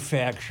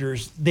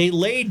manufacturers, they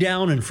lay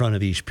down in front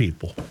of these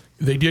people.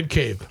 They did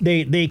cave.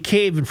 They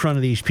cave in front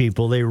of these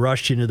people. They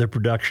rushed into the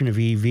production of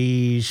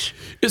EVs.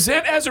 Is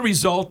that as a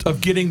result of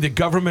getting the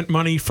government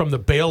money from the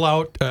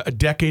bailout a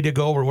decade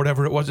ago or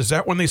whatever it was? Is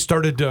that when they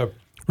started to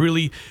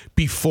really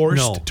be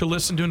forced to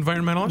listen to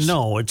environmentalists?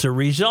 No, it's a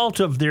result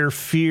of their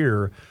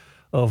fear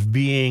of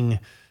being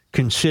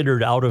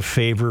considered out of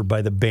favor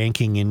by the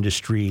banking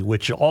industry,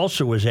 which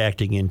also was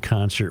acting in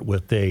concert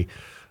with a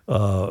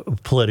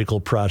political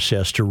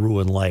process to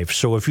ruin life.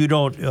 So if you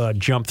don't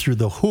jump through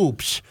the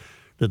hoops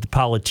that the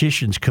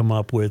politicians come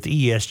up with,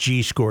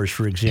 ESG scores,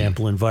 for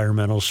example,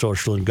 environmental,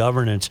 social, and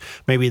governance.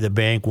 Maybe the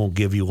bank won't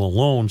give you a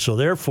loan. So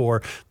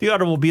therefore, the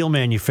automobile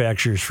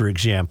manufacturers, for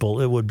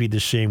example, it would be the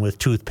same with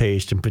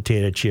toothpaste and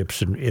potato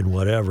chips and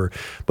whatever.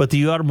 But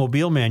the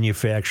automobile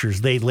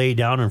manufacturers, they lay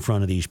down in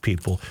front of these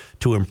people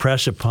to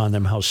impress upon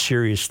them how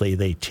seriously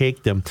they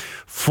take them.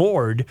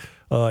 Ford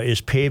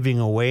is paving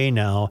a way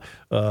now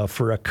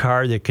for a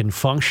car that can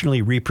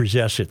functionally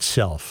repossess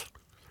itself.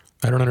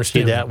 I don't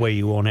understand. That way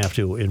you won't have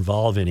to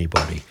involve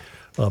anybody.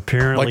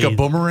 Apparently, Like a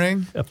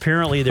boomerang?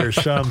 Apparently, there's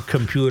some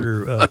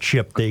computer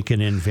chip they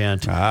can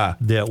invent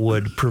that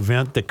would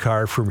prevent the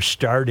car from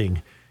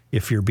starting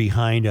if you're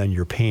behind on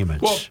your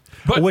payments,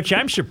 which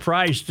I'm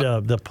surprised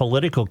the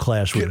political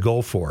class would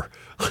go for.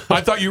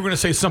 I thought you were going to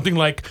say something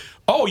like,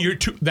 "Oh,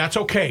 that's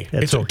okay.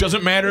 It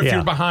doesn't matter if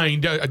you're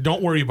behind.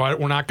 Don't worry about it.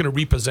 We're not going to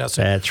repossess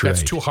it. That's right.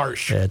 That's too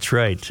harsh." That's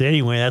right. So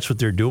anyway, that's what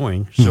they're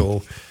doing.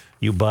 So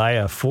you buy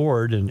a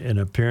Ford, and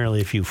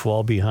apparently if you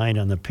fall behind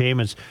on the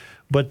payments,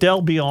 but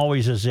there'll be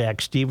always a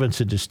Zach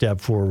Stevenson to step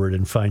forward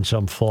and find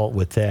some fault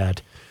with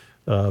that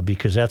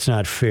because that's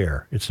not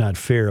fair. It's not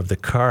fair of the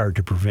car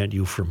to prevent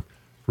you from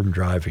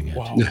driving it.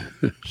 Wow.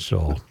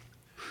 So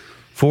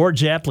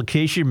Ford's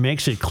application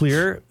makes it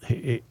clear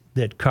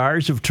that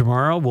cars of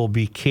tomorrow will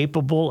be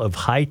capable of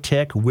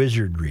high-tech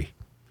wizardry.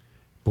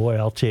 Boy,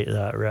 I'll tell you,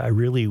 I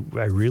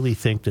really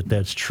think that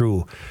that's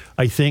true.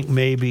 I think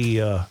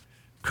maybe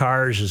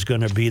cars is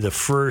going to be the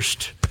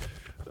first.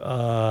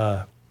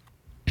 What's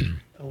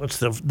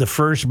the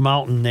first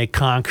mountain they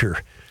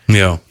conquer?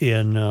 Yeah.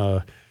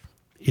 In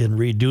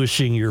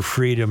reducing your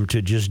freedom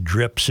to just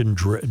drips and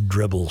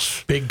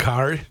dribbles. Big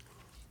car.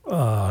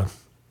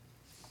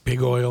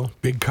 Big oil.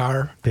 Big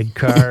car. Big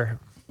car.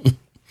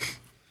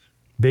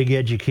 Big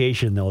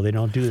education, though. They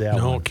don't do that.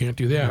 No, one. Can't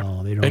do that.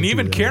 No, they don't. And do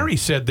even that Kerry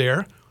said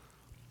there,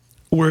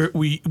 where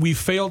we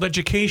failed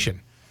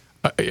education.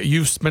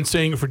 You've been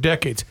saying it for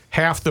decades.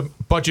 Half the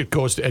budget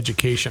goes to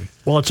education.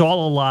 Well, it's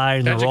all a lie,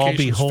 and they're all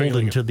Education's beholden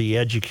failing to the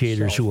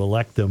educators who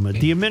elect them.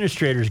 The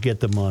administrators get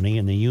the money,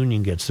 and the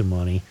union gets the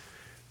money.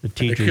 The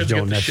teachers kids get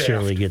don't the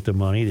necessarily shaft. get the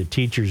money. The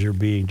teachers are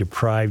being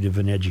deprived of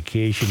an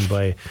education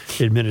by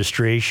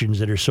administrations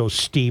that are so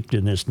steeped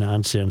in this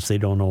nonsense they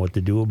don't know what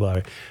to do about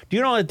it. Do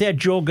you know that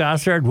Joe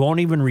Gossard won't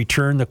even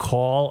return the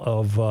call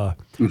of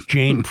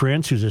Jane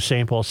Prince, who's a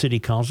St. Paul City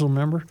Council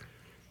member?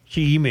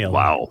 She emailed me.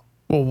 Wow.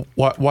 Well,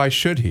 why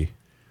should he?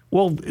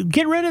 Well,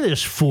 get rid of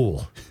this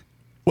fool.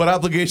 What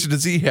obligation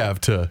does he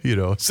have to,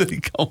 a city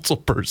council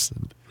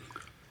person?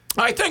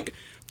 I think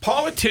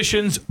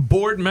politicians,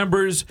 board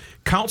members,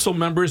 council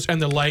members,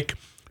 and the like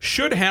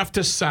should have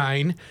to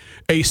sign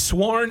a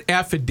sworn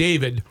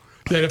affidavit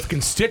that if a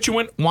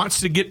constituent wants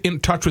to get in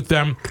touch with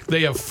them,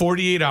 they have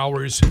 48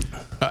 hours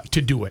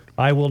to do it.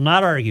 I will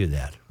not argue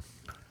that.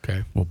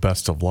 Okay. Well,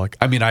 best of luck.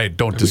 I mean, I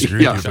don't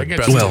disagree with you, but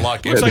best of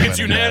luck. Looks like it's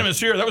unanimous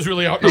here. That was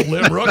really out in the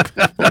limb, Rook.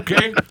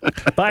 Okay.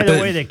 By the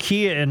way, the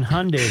Kia and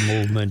Hyundai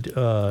movement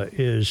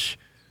is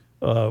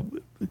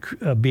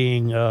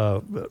being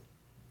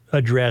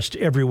addressed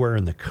everywhere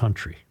in the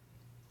country,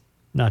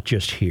 not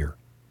just here.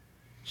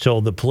 So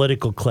the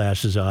political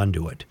class is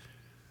onto it.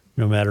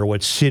 No matter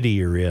what city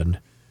you're in,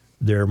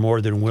 they're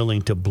more than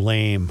willing to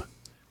blame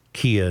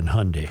Kia and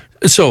Hyundai.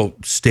 So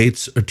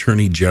states'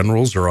 attorney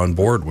generals are on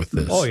board with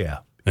this. Oh, yeah.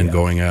 And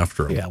going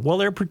after them. Yeah, well,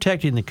 they're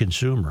protecting the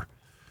consumer.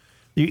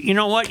 You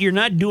know what? You're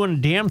not doing a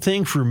damn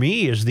thing for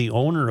me as the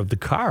owner of the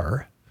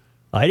car.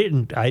 I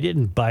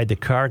didn't buy the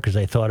car because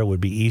I thought it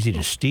would be easy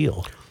to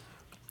steal.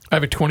 I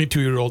have a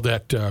 22-year-old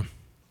that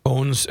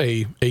owns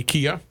a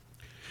Kia,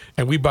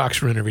 and we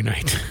box run every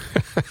night.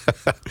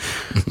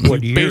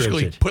 What year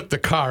basically is it? put the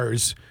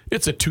cars.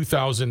 It's a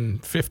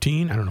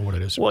 2015. I don't know what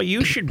it is. Well,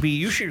 you should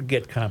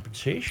get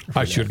compensation for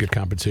I that. should get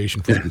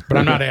compensation for it, but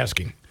I'm not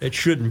asking. It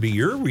shouldn't be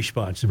your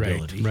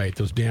responsibility. Right.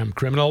 Those damn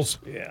criminals.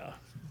 Yeah.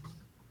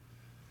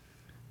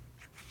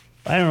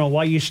 I don't know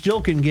why you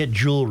still can get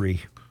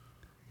jewelry.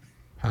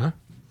 Huh?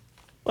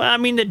 Well, I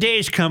mean, the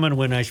day's coming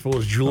when I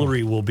suppose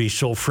jewelry will be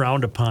so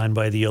frowned upon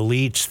by the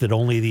elites that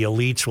only the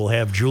elites will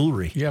have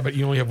jewelry. Yeah, but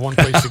you only have one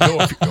place to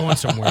go if you're going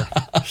somewhere.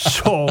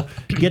 So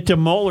get to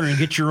Moeller and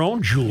get your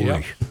own jewelry.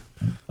 Yep.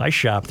 I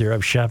shop there.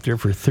 I've shopped there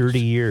for 30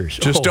 years.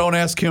 Just don't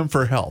ask him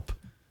for help.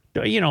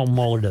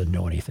 Moeller doesn't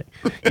know anything.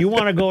 You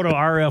want to go to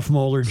R.F.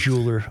 Moeller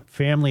Jeweler,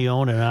 family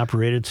owned and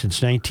operated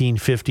since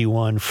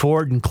 1951.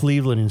 Ford and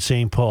Cleveland and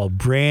St. Paul,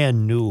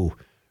 brand new,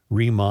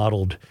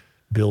 remodeled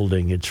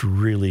building. It's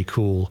really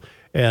cool.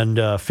 And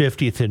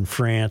 50th in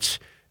France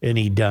and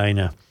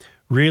Edina.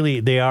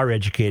 Really, they are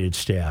educated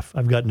staff.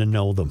 I've gotten to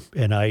know them,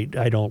 and I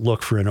don't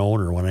look for an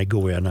owner when I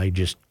go in. I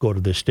just go to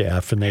the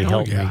staff, and they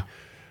help me.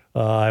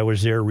 I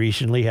was there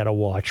recently, had a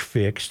watch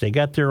fixed. They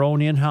got their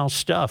own in-house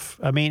stuff.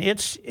 I mean,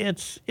 it's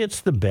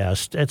the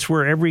best. That's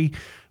where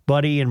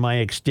everybody in my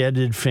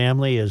extended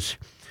family has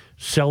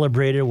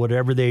celebrated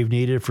whatever they've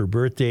needed for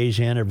birthdays,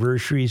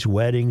 anniversaries,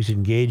 weddings,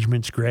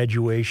 engagements,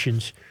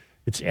 graduations.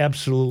 It's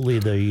absolutely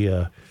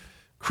the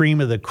cream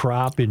of the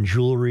crop in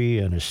jewelry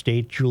and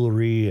estate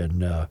jewelry,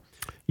 and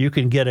You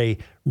can get a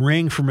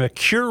ring from a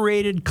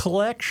curated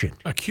collection.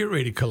 A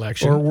curated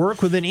collection. Or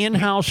work with an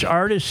in-house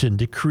artisan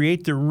to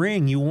create the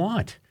ring you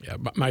want. Yeah,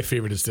 but my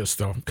favorite is this,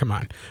 though. Come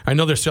on. I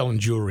know they're selling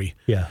jewelry,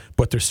 yeah,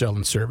 but they're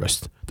selling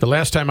service. The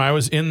last time I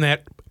was in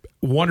that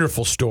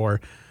wonderful store,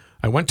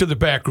 I went to the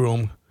back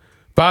room.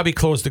 Bobby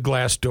closed the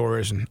glass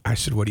doors, and I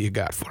said, "What do you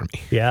got for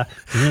me?" Yeah,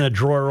 and then a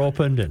drawer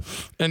opened.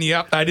 And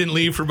yep, I didn't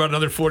leave for about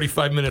another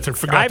 45 minutes. I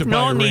forgot to buy a ring.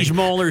 I've known these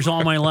molars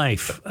all my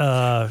life.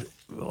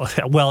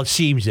 Well, it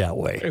seems that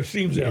way. It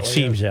seems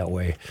that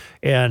way.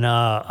 And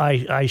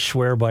I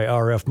swear by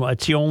RF.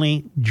 It's the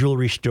only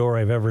jewelry store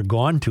I've ever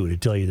gone to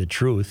tell you the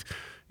truth,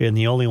 and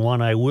the only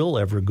one I will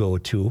ever go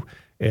to.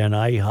 And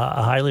I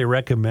highly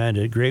recommend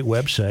it. Great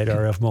website,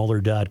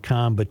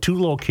 rfmoller.com. But 2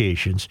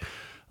 locations,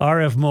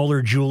 RF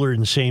Moller Jeweler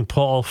in St.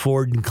 Paul,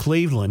 Ford in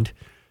Cleveland,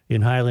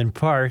 in Highland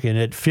Park, and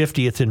at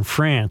 50th in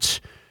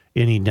France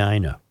in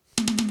Edina.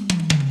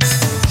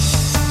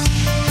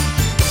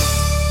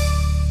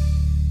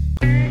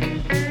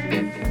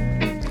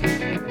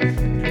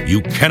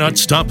 You cannot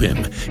stop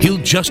him. He'll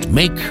just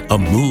make a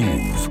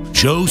move.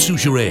 Joe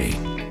Souchere.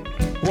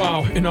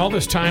 Wow, in all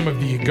this time of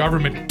the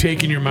government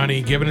taking your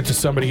money, giving it to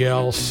somebody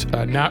else,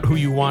 not who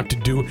you want to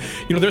do,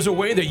 there's a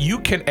way that you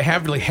can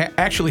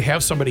actually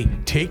have somebody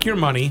take your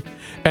money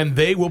and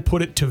they will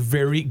put it to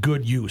very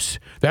good use.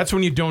 That's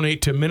when you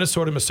donate to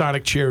Minnesota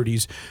Masonic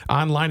Charities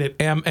online at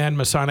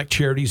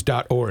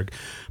mnmasoniccharities.org.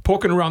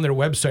 Poking around their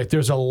website,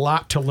 there's a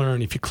lot to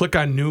learn. If you click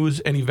on news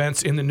and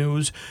events in the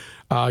news,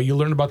 you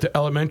learn about the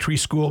elementary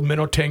school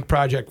minnow tank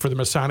project for the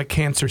Masonic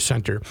Cancer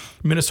Center,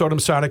 Minnesota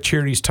Masonic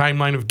Charities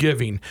timeline of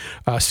giving,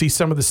 see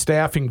some of the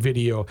staffing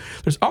video.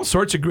 There's all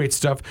sorts of great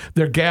stuff.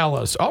 Their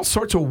galas, all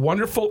sorts of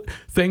wonderful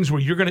things where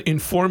you're going to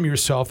inform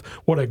yourself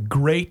what a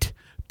great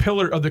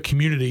pillar of the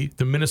community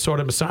the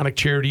Minnesota Masonic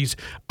Charities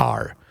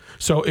are.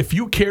 So if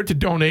you care to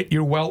donate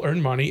your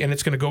well-earned money, and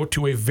it's going to go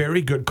to a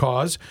very good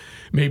cause,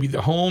 maybe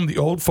the home, the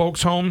old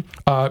folks' home,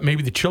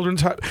 maybe the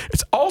children's home.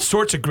 It's all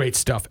sorts of great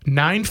stuff.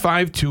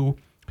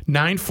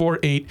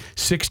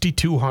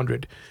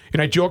 952-948-6200.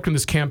 And I joked when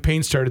this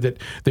campaign started that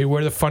they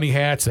wear the funny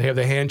hats, they have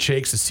the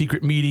handshakes, the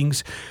secret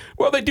meetings.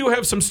 Well, they do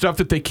have some stuff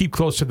that they keep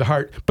close to the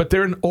heart, but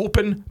they're an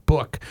open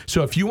book.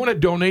 So if you want to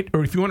donate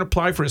or if you want to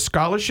apply for a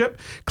scholarship,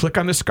 click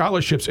on the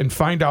scholarships and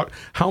find out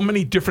how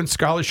many different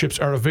scholarships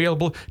are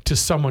available to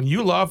someone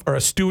you love or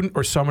a student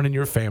or someone in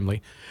your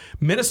family.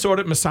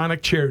 Minnesota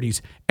Masonic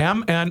Charities,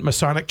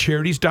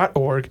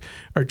 mnmasoniccharities.org,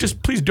 or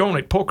just please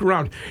donate, poke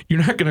around.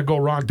 You're not going to go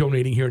wrong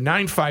donating here.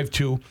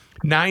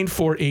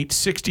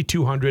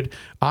 952-948-6200,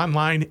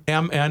 online,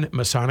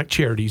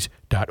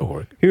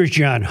 mnmasoniccharities.org. Here's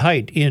John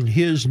Haidt in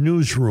his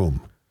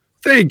newsroom.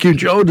 Thank you,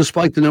 Joe.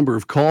 Despite the number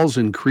of calls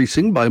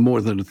increasing by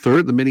more than a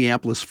third, the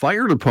Minneapolis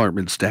Fire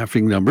Department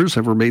staffing numbers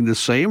have remained the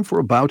same for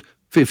about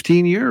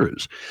 15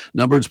 years.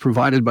 Numbers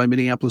provided by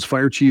Minneapolis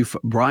Fire Chief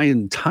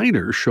Brian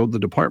Tyner showed the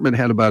department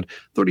had about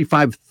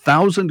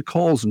 35,000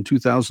 calls in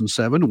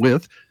 2007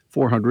 with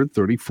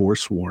 434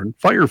 sworn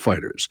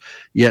firefighters.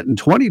 Yet in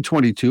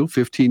 2022,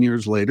 15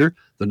 years later,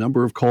 the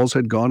number of calls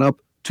had gone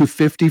up to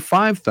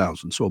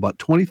 55,000, so about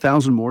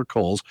 20,000 more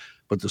calls,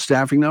 but the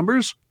staffing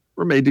numbers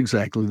remained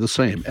exactly the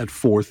same at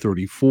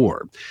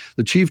 434.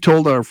 The chief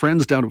told our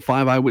friends down at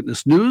 5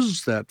 Eyewitness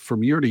News that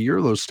from year to year,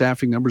 those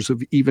staffing numbers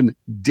have even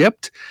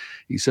dipped.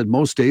 He said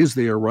most days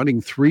they are running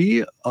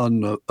three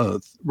on the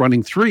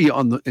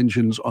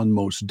engines on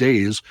most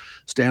days.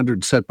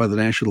 Standards set by the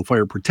National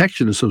Fire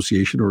Protection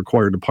Association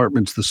require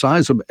departments the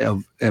size of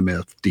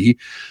MFD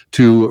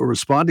to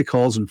respond to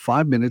calls in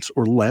 5 minutes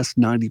or less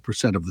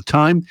 90% of the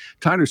time.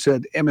 Tyner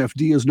said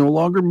MFD is no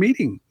longer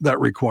meeting that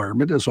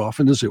requirement as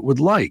often as it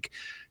would like.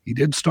 He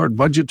did start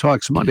budget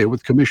talks Monday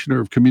with Commissioner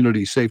of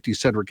Community Safety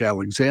Cedric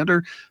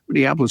Alexander.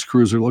 Minneapolis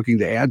crews are looking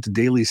to add to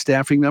daily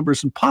staffing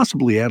numbers and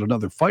possibly add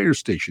another fire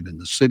station in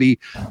the city.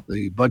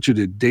 The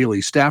budgeted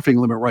daily staffing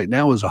limit right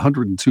now is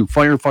 102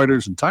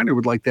 firefighters, and Tyner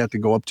would like that to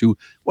go up to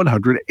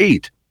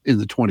 108 in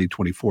the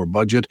 2024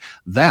 budget.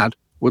 That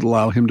would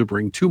allow him to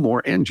bring 2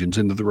 more engines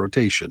into the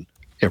rotation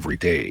every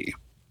day.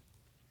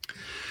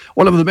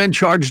 One of the men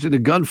charged in a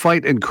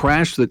gunfight and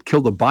crash that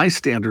killed a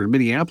bystander in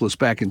Minneapolis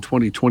back in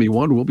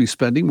 2021 will be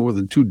spending more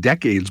than 2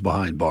 decades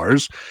behind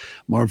bars.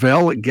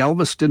 Marvell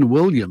Galveston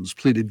Williams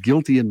pleaded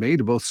guilty in May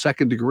to both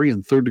second-degree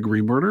and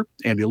third-degree murder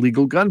and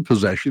illegal gun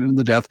possession in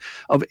the death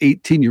of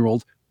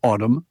 18-year-old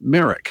Autumn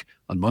Merrick.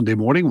 On Monday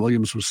morning,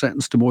 Williams was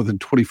sentenced to more than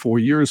 24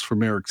 years for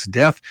Merrick's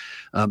death.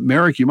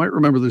 Merrick, you might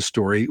remember this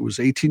story, was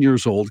 18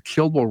 years old,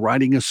 killed while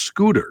riding a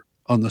scooter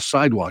on the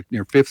sidewalk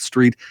near 5th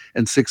Street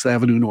and 6th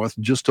Avenue North,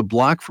 just a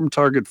block from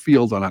Target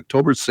Field on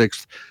October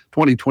 6th,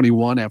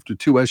 2021, after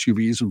 2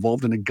 SUVs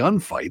involved in a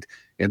gunfight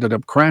ended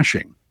up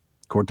crashing.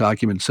 Court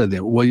documents said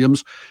that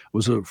Williams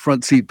was a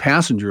front seat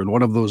passenger in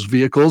one of those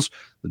vehicles.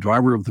 The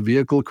driver of the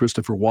vehicle,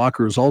 Christopher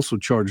Walker, is also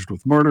charged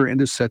with murder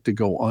and is set to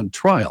go on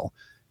trial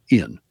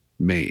in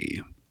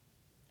May.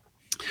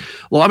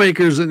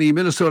 Lawmakers in the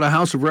Minnesota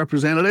House of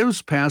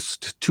Representatives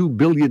passed $2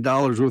 billion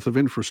worth of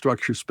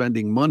infrastructure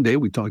spending Monday.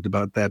 We talked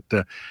about that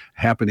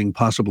happening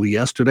possibly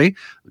yesterday.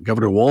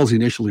 Governor Walz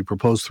initially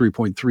proposed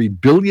 $3.3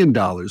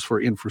 billion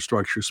for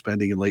infrastructure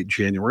spending in late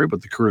January,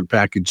 but the current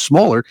package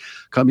smaller,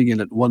 coming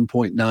in at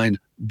 $1.9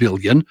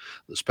 billion.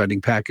 The spending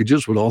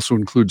packages would also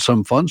include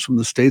some funds from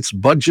the state's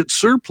budget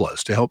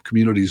surplus to help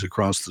communities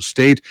across the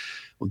state.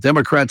 With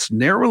Democrats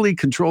narrowly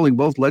controlling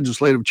both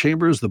legislative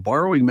chambers, the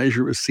borrowing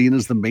measure is seen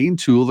as the main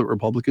tool that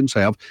Republicans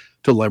have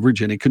to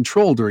leverage any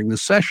control during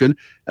this session,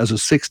 as a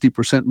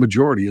 60%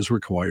 majority is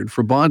required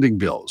for bonding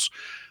bills.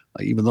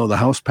 Even though the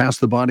House passed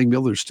the bonding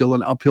bill, there's still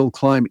an uphill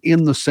climb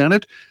in the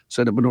Senate.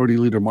 Senate Minority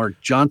Leader Mark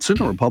Johnson,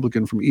 a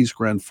Republican from East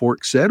Grand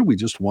Forks, said, "We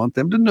just want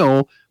them to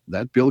know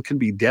that bill can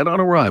be dead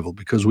on arrival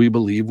because we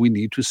believe we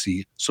need to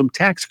see some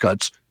tax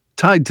cuts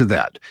tied to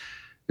that."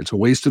 It's a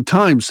waste of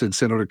time, said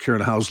Senator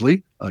Karen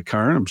Housley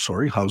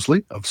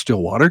of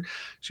Stillwater.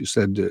 She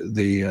said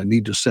they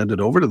need to send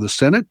it over to the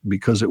Senate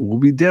because it will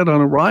be dead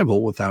on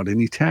arrival without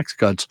any tax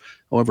cuts.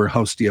 However,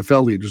 House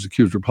DFL leaders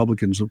accused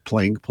Republicans of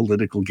playing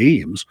political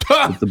games.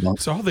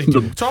 That's all they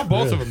do. It's all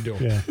both of them do.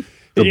 Yeah.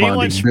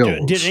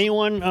 Did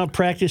anyone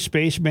practice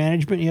space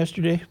management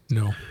yesterday?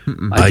 No.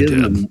 I did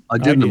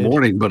in the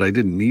morning, but I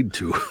didn't need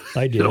to.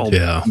 I did. It all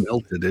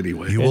melted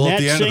anyway. You will at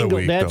the end of the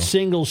week, that though.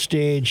 single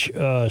stage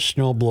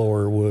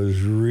snowblower was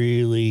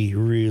really,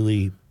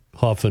 really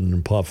huffing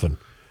and puffing.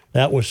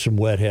 That was some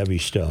wet, heavy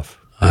stuff.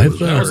 That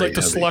was like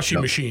the slushy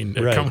machine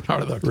coming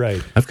out of the...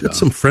 Right. I've got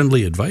some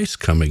friendly advice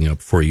coming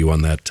up for you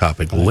on that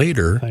topic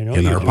later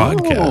in our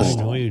podcast.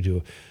 I know you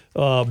do.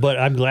 But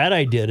I'm glad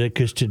I did it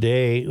because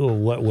today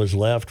what was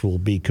left will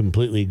be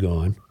completely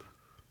gone.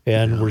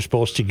 And we're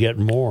supposed to get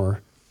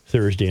more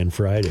Thursday and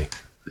Friday.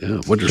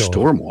 Yeah, winter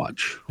storm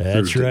watch.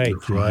 That's right.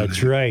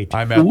 That's right.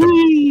 I'm at the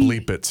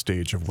bleep it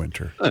stage of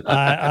winter.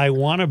 I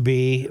want to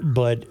be,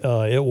 but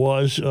it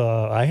was,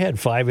 I had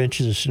 5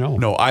 inches of snow.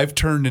 No, I've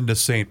turned into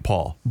St.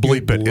 Paul.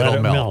 Bleep it.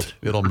 It'll melt.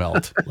 It'll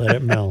melt. Let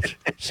it melt.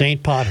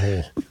 St.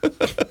 Pothole.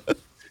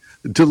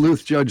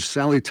 Duluth Judge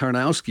Sally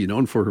Tarnowski,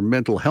 known for her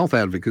mental health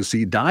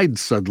advocacy, died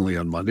suddenly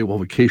on Monday while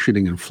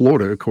vacationing in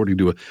Florida, according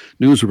to a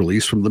news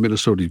release from the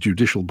Minnesota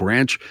Judicial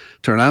Branch.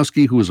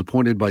 Tarnowski, who was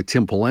appointed by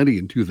Tim Pawlenty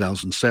in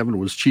 2007,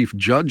 was chief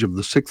judge of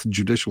the 6th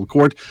Judicial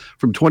Court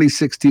from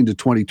 2016 to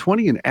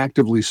 2020 and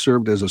actively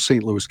served as a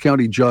St. Louis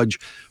County judge,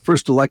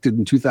 first elected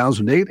in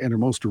 2008, and her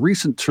most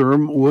recent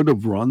term would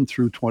have run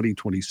through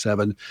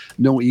 2027.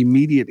 No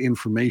immediate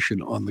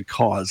information on the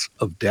cause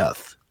of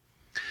death.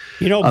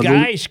 You know,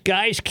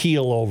 guys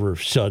keel over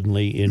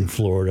suddenly in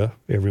Florida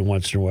every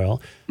once in a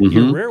while. Mm-hmm.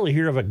 You rarely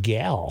hear of a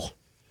gal.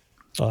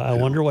 I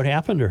wonder what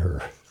happened to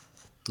her.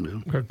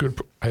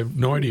 Good. I have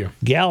no idea.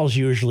 Gals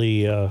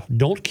usually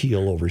don't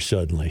keel over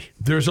suddenly.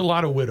 There's a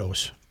lot of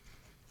widows.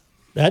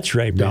 That's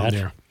right, Matt. Down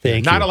there.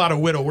 Thank Not you. a lot of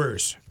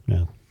widowers.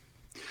 No.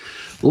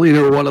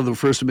 Leader, one of the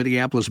first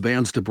Minneapolis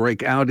bands to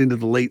break out into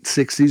the late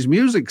 60s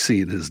music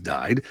scene, has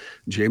died.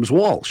 James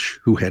Walsh,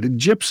 who headed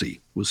Gypsy,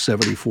 was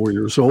 74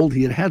 years old.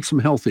 He had had some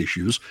health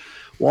issues.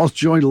 Walsh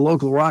joined a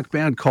local rock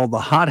band called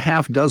the Hot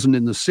Half Dozen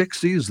in the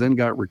 60s, then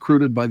got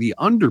recruited by the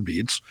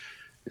Underbeats.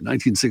 In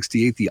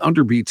 1968, the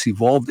Underbeats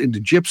evolved into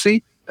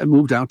Gypsy and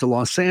moved out to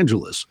Los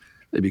Angeles.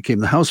 They became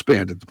the house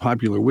band at the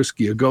popular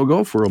Whiskey A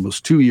Go-Go for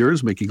almost 2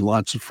 years, making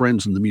lots of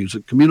friends in the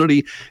music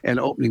community and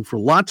opening for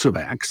lots of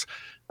acts.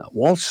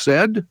 Walsh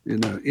said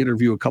in an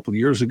interview a couple of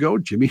years ago,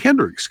 Jimi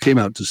Hendrix came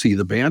out to see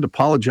the band,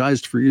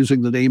 apologized for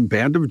using the name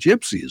Band of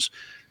Gypsies.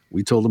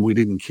 We told him we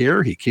didn't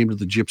care. He came to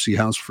the Gypsy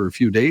house for a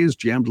few days,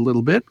 jammed a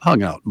little bit,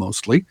 hung out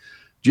mostly.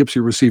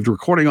 Gypsy received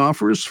recording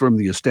offers from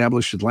the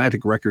established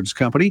Atlantic Records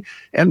Company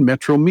and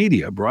Metro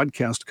Media, a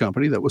broadcast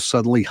company that was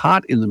suddenly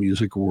hot in the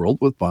music world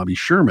with Bobby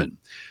Sherman.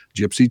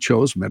 Gypsy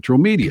chose Metro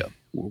Media,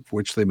 for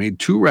which they made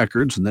 2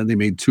 records, and then they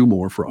made 2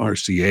 more for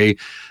RCA.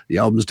 The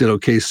albums did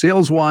okay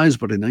sales-wise,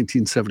 but in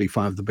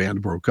 1975, the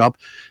band broke up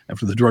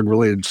after the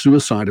drug-related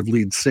suicide of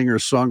lead singer,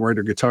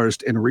 songwriter,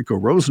 guitarist Enrico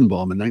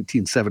Rosenbaum in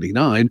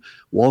 1979.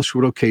 Walsh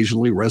would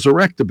occasionally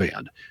resurrect the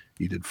band.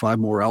 He did 5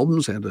 more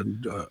albums and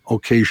on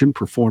occasion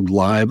performed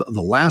live.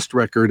 The last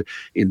record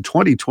in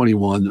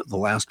 2021, the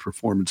last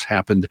performance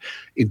happened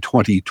in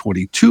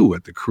 2022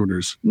 at the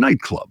Crooners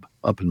nightclub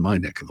up in my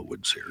neck of the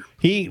woods here.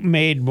 He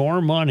made more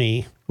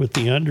money with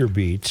the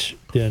Underbeats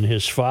than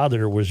his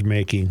father was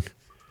making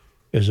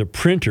as a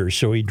printer,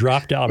 so he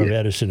dropped out of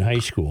Edison High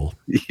School.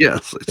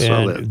 Yes, I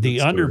saw that. The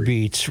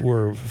Underbeats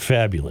were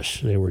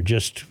fabulous. They were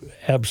just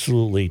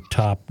absolutely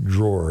top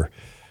drawer.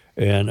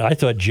 And I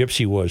thought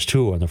Gypsy was,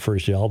 too, on the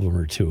first album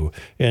or 2.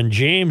 And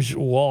James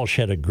Walsh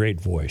had a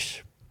great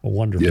voice, a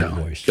wonderful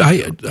voice.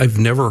 I've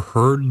never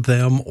heard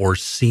them or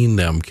seen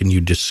them. Can you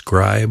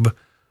describe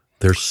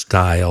their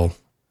style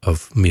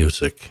of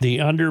music? The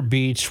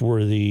Underbeats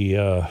were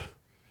the...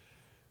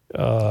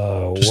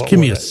 Just give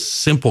me a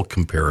simple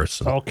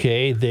comparison.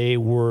 Okay, they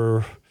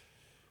were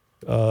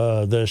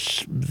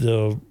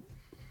the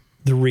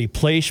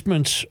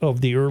replacements of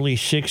the early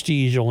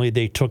 60s, only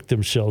they took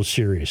themselves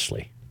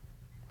seriously.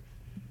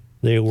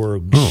 They were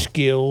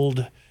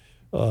skilled.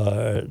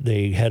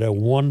 They had a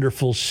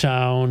wonderful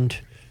sound.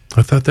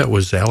 I thought that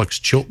was Alex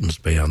Chilton's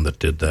band that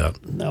did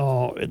that.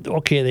 No,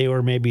 okay, they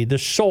were maybe the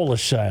Soul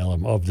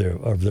Asylum of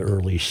the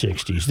early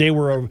 '60s.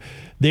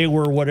 They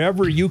were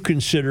whatever you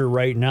consider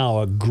right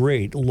now a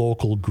great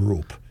local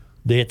group.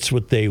 That's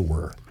what they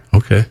were.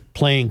 Okay.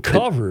 Playing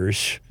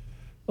covers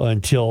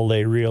until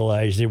they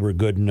realized they were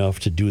good enough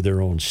to do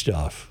their own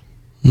stuff.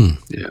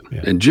 Yeah.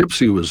 And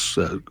Gypsy was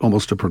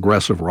almost a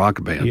progressive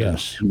rock band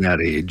Yes. in that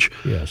age.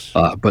 Yes.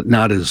 But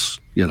not as,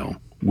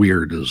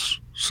 weird as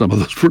some of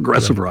those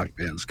progressive rock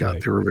bands got.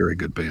 Right. They were a very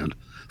good band.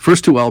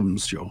 First two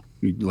albums, Joe,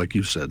 like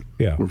you said,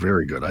 Yeah. were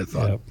very good, I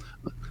thought. Yep.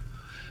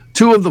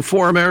 2 of the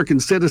 4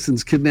 American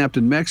citizens kidnapped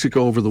in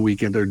Mexico over the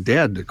weekend are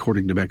dead,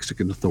 according to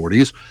Mexican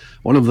authorities.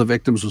 One of the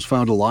victims was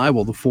found alive,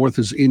 while the 4th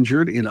is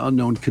injured in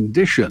unknown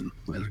condition.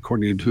 And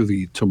according to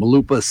the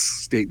Tamaulipas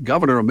state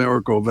governor,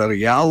 Americo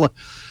Villarreal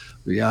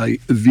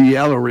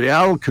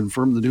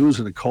confirmed the news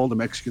in a call to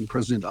Mexican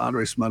President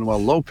Andres Manuel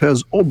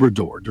Lopez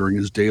Obrador during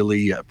his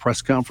daily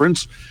press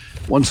conference.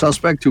 One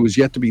suspect who is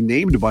yet to be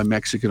named by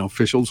Mexican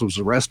officials was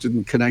arrested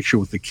in connection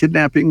with the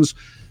kidnappings.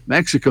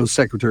 Mexico's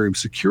Secretary of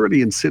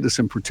Security and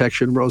Citizen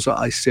Protection, Rosa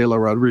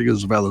Isela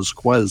Rodriguez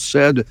Velasquez,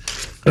 said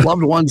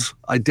loved ones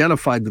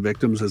identified the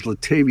victims as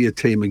Latavia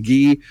Tay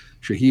McGee,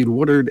 Shaheed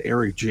Woodard,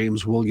 Eric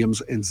James Williams,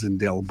 and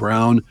Zindell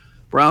Brown.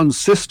 Brown's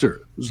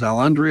sister,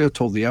 Zalandria,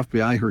 told the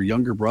FBI her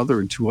younger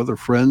brother and 2 other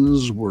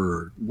friends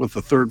were with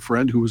a 3rd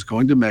friend who was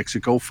going to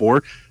Mexico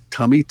for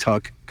tummy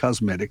tuck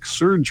cosmetic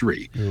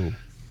surgery.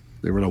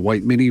 They were in a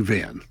white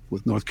minivan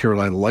with North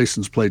Carolina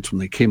license plates when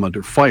they came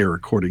under fire,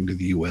 according to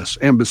the U.S.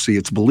 Embassy.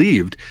 It's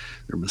believed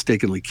they were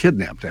mistakenly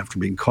kidnapped after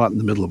being caught in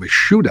the middle of a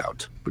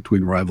shootout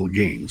between rival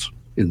gangs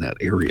in that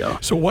area.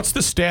 So what's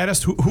the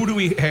status? Who do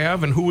we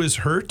have and who is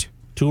hurt?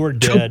 2 are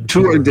dead.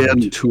 Two are dead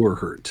and 2 are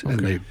hurt.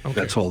 And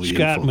that's all the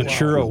Scott info.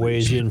 Matura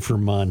weighs in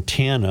from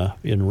Montana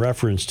in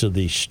reference to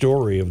the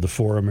story of the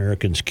 4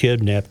 Americans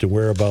kidnapped and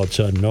whereabouts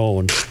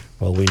unknown.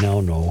 Well, we now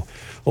know.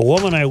 A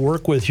woman I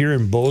work with here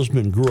in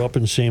Bozeman grew up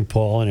in St.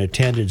 Paul and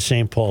attended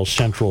St. Paul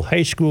Central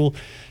High School.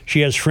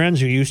 She has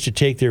friends who used to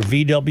take their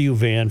VW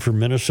van from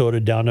Minnesota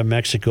down to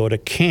Mexico to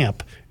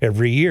camp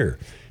every year.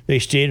 They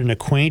stayed in a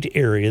quaint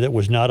area that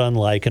was not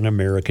unlike an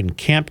American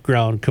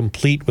campground,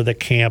 complete with a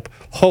camp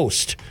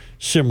host,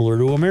 similar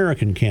to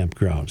American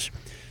campgrounds.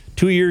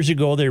 2 years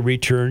ago, they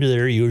returned to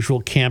their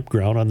usual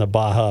campground on the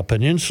Baja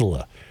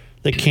Peninsula.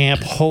 The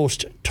camp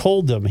host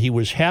told them he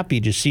was happy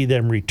to see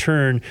them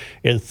return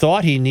and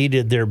thought he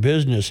needed their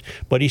business,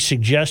 but he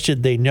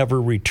suggested they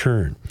never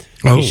return.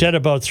 He said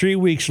about 3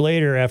 weeks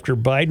later, after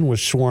Biden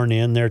was sworn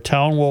in, their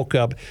town woke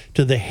up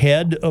to the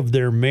head of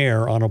their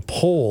mayor on a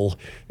pole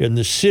in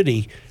the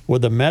city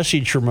with a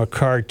message from a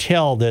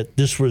cartel that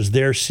this was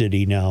their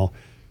city now,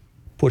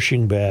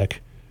 pushing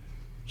back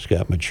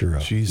Scott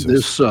Matura.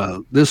 Jesus.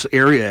 This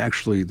area,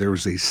 actually, there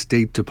was a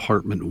State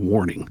Department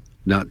warning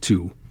not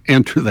to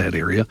enter that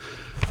area,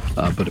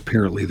 but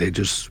apparently they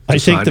just I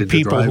think the decided to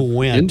people drive who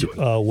went into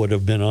it. would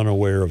have been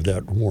unaware of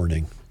that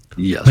warning.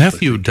 Yes.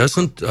 Matthew,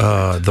 doesn't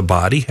the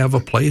body have a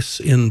place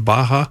in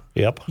Baja?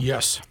 Yep.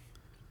 Yes.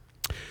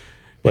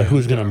 But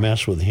who's going to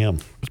mess with him?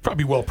 It's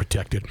probably well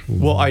protected.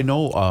 Well, I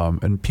know,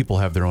 and people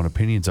have their own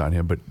opinions on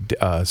him,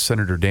 but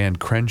Senator Dan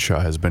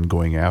Crenshaw has been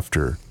going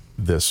after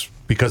this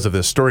because of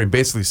this story and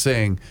basically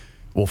saying,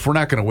 well, if we're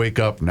not going to wake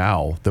up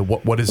now, then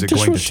what is it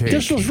going to take?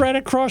 This was right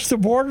across the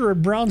border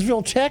in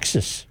Brownsville,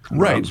 Texas.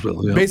 Right.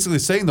 Brownsville, yeah. Basically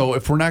saying, though,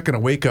 if we're not going to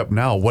wake up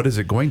now, what is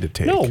it going to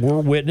take? No,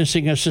 we're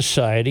witnessing a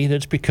society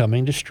that's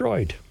becoming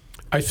destroyed.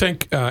 I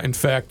think, in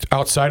fact,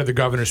 outside of the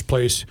governor's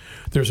place,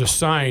 there's a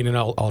sign, and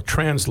I'll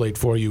translate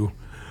for you.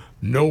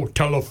 No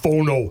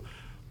telefono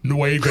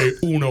nueve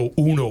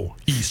uno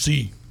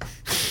EC.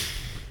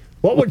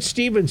 What would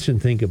Stevenson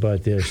think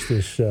about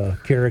this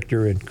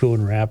character in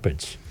Coon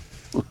Rapids?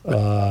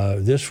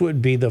 This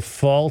would be the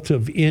fault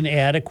of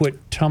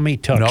inadequate tummy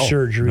tuck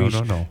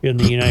surgeries in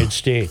the United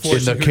States.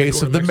 In the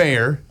case of the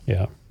mayor,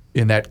 yeah.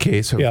 In that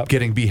case of Yep.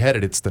 getting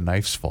beheaded, it's the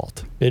knife's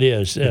fault. It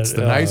is. It's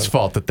the knife's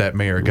fault that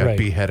mayor got right.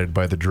 beheaded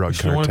by the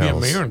drug You want to be a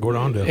cartels. mayor and go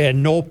down to...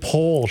 And no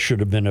pole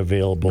should have been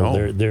available.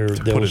 No, There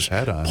to put his those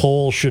head on.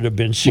 poles should have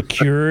been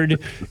secured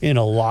in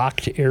a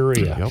locked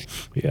area. Yep.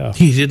 Yeah.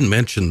 He didn't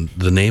mention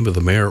the name of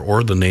the mayor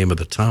or the name of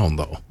the town,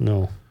 though.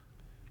 No.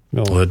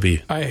 Well, that'd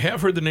be I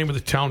have heard the name of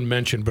the town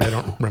mentioned, but I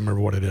don't remember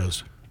what it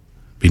is.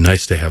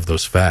 nice to have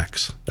those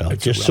facts.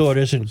 Just so it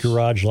isn't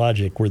Garage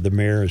Logic where the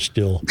mayor is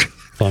still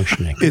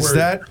functioning. Is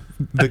that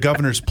the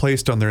governor's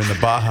place down there in the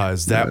Baja?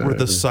 Is that where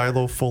the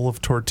silo full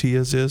of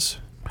tortillas is?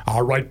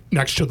 Right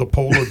next to the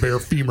polar bear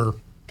femur.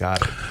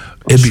 Got it.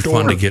 It'd be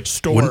fun to get.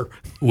 Store.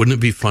 Wouldn't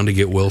it be fun to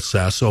get Will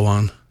Sasso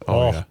on?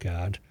 Oh,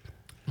 God.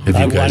 If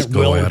I you guys want go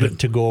Will at it,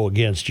 to go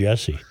against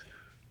Jesse.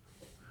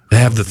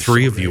 have the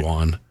three of you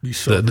on.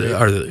 Have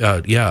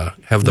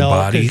the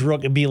body. Because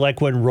it'd be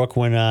like when Rook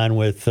went on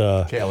with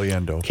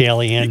Caliendo. You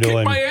kicked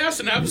and my ass,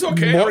 and that was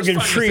okay. Morgan I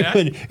was fine with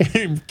that.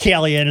 Freeman. And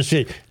Caliendo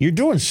said, "You're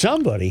doing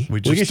somebody.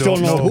 We just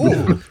don't know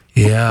who."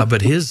 Yeah,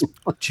 but his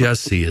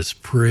Jesse is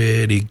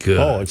pretty good.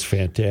 Oh, it's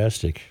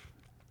fantastic.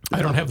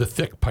 I don't have the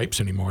thick pipes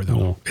anymore, though.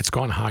 No. It's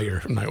gone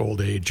higher in my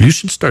old age. You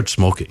should start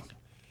smoking.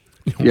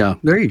 Yeah,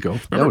 there you go.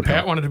 That Remember, would Pat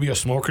help. wanted to be a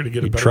smoker to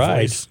get a better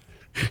tried. voice.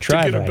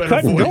 Tried, get a I better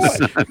couldn't do voice.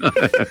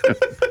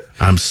 it.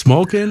 I'm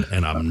smoking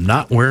and I'm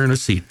not wearing a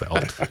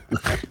seatbelt.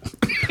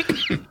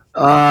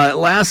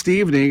 Last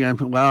evening,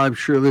 I'm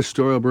sure this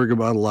story will bring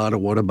about a lot of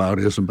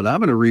whataboutism, but I'm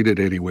going to read it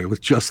anyway with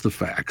just the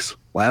facts.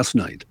 Last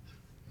night,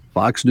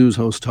 Fox News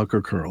host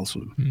Tucker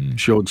Carlson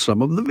showed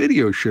some of the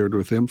video shared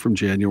with him from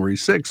January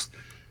 6th,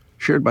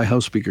 shared by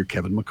House Speaker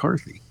Kevin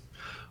McCarthy.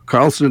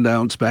 Carlson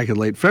announced back in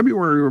late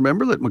February,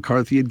 remember, that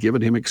McCarthy had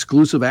given him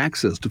exclusive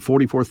access to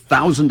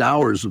 44,000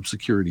 hours of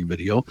security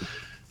video.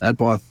 That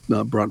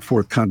brought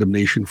forth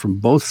condemnation from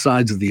both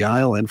sides of the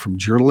aisle and from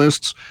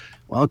journalists.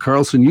 While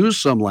Carlson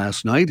used some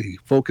last night, he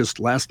focused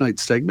last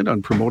night's segment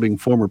on promoting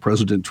former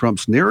President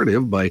Trump's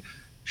narrative by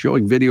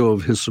showing video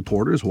of his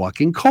supporters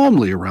walking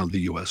calmly around the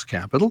U.S.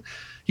 Capitol.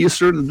 He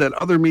asserted that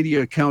other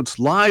media accounts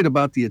lied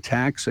about the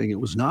attack, saying it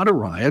was not a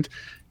riot.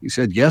 He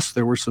said, yes,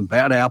 there were some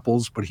bad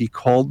apples, but he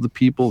called the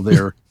people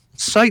there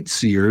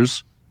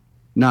sightseers,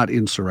 not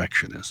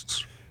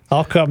insurrectionists.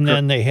 How come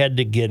then they had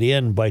to get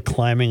in by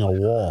climbing a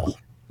wall?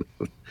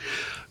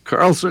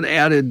 Carlson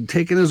added,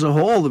 taken as a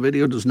whole, the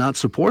video does not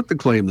support the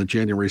claim that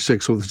January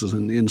 6th was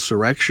an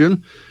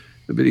insurrection.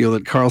 The video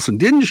that Carlson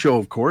didn't show,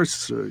 of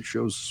course,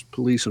 shows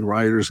police and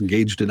rioters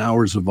engaged in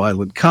hours of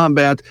violent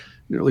combat.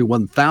 Nearly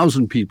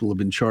 1,000 people have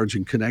been charged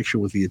in connection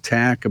with the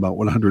attack. About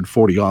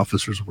 140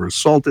 officers were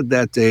assaulted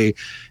that day,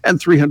 and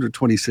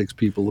 326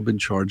 people have been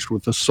charged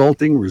with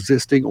assaulting,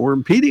 resisting, or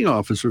impeding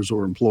officers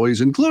or employees,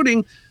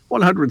 including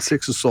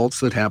 106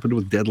 assaults that happened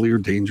with deadly or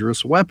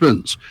dangerous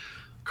weapons.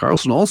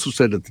 Carlson also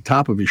said at the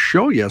top of his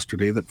show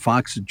yesterday that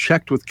Fox had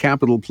checked with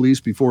Capitol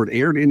Police before it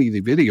aired any of the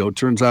video.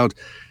 Turns out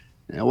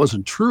that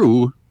wasn't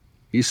true.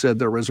 He said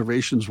their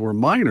reservations were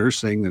minor,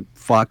 saying that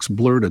Fox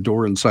blurred a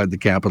door inside the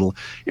Capitol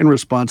in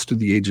response to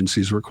the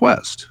agency's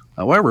request.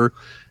 However,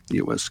 the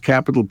U.S.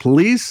 Capitol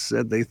Police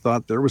said they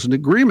thought there was an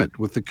agreement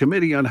with the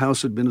Committee on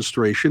House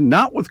Administration,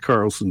 not with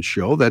Carlson's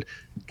show, that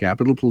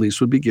Capitol Police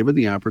would be given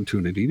the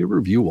opportunity to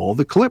review all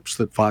the clips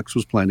that Fox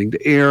was planning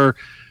to air.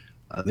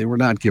 They were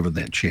not given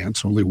that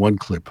chance. Only one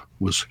clip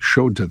was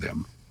showed to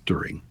them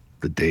during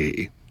the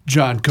day.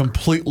 John,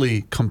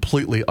 completely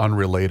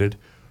unrelated.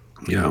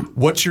 Yeah.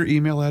 What's your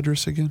email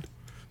address again?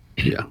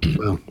 Yeah,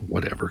 well,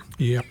 whatever.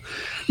 Yeah.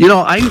 You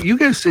know, you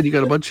guys said you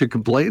got a bunch of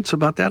complaints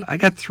about that. I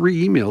got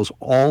 3 emails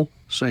all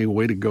saying,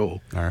 way to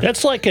go. All right.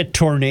 That's like a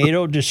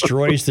tornado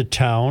destroys the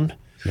town.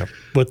 Yep.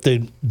 But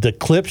the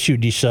clips you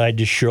decide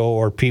to show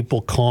are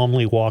people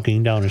calmly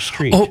walking down a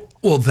street. Oh,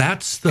 well,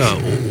 that's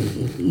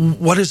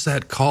what is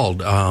that called?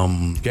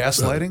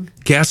 Gaslighting?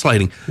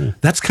 Gaslighting.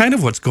 That's kind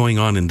of what's going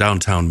on in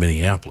downtown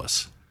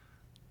Minneapolis.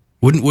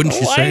 Wouldn't you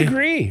say? I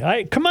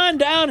agree. Come on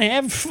down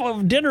and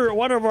have dinner at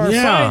one of our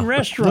fine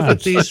restaurants. Look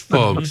at these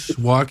folks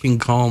walking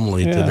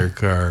calmly to their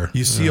car.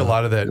 You see a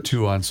lot of that,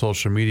 too, on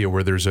social media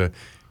where there's a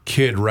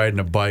kid riding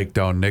a bike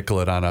down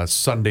Nicollet on a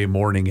Sunday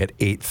morning at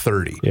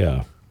 8:30.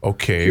 Yeah.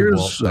 Okay,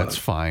 that's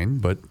fine,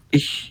 but...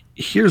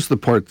 Here's the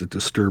part that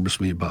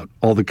disturbs me about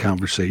all the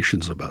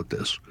conversations about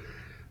this.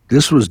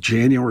 This was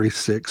January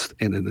 6th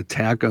and an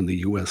attack on the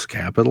U.S.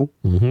 Capitol.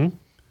 Mm-hmm.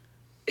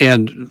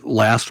 And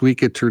last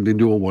week it turned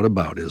into a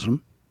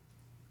whataboutism.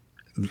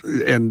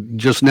 And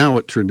just now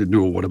it turned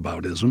into a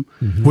whataboutism.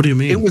 Mm-hmm. What do you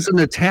mean? It was an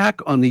attack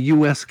on the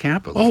U.S.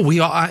 Capitol.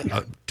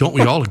 Oh, don't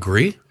we all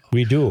agree?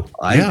 We do.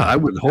 I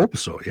would hope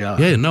so, yeah.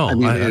 Yeah, no. I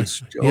mean,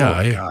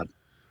 God.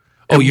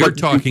 Oh, you're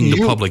talking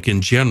the public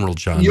in general,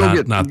 John,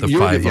 not the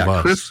five of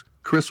us.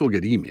 Chris will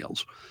get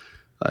emails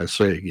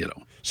saying,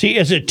 See,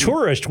 as a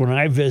tourist, when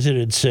I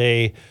visited,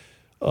 say,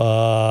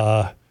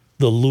 the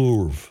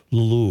Louvre.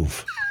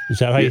 Is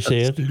that how you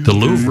say it? The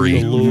Louvre.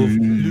 The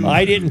Louvre.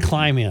 I didn't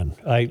climb in.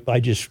 I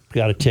just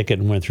got a ticket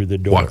and went through the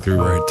door. Walked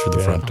through right through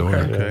the front door.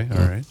 Okay,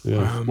 all right.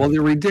 Yeah. Well,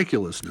 the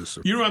ridiculousness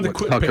of You're on the what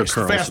quick Tucker pace,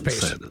 the Carlson fast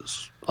pace. said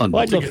is Well,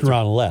 I looked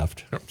around and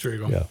left. Oh, there you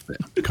go. Yeah.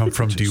 Come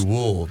from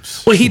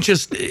DeWolves.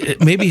 Well,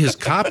 maybe his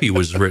copy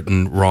was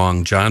written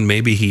wrong, John.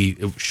 Maybe he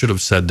should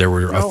have said there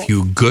were a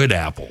few good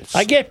apples.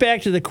 I get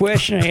back to the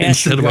question I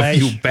asked you instead of guys. a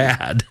few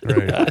bad.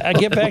 Right. I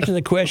get back to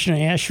the question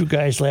I asked you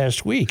guys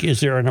last week.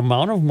 Is there an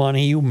amount of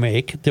money you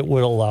make that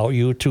would allow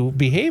you to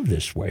behave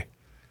this way?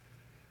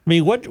 I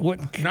mean, what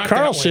Not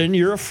Carlson,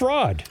 you're a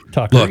fraud.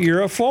 Tucker, Look,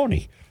 you're a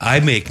phony. I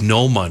make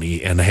no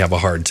money and have a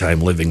hard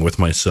time living with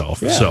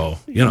myself. Yeah. So,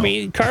 I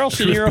mean,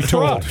 Carlson, you're a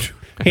fraud.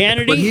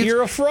 Hannity,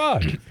 you're a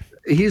fraud.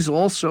 He's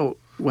also,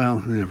 well,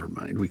 never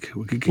mind. We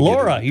could get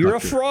Laura, into you're a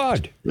Tucker.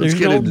 fraud. Let's There's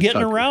get no into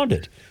getting Tucker. around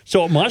it.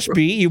 So it must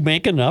be you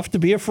make enough to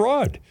be a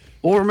fraud.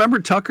 Well, remember,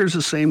 Tucker's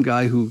the same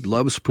guy who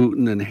loves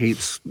Putin and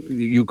hates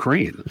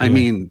Ukraine. I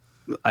mean,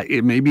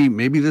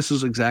 maybe this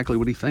is exactly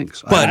what he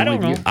thinks. But I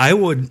don't know. I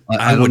would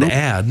don't know.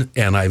 add,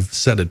 and I've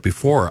said it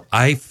before,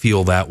 I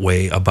feel that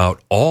way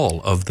about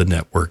all of the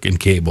network and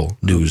cable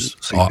news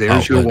See,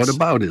 there's your outlets.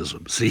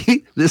 whataboutism.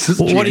 See, this is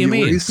Well, what do you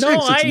January mean? 6th. No,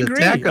 It's I an agree.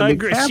 attack on I the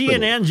agree. Capitol.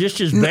 CNN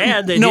just as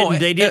bad.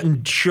 They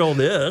didn't show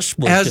this.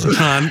 As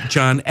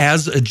John,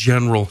 as a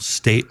general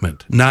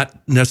statement, not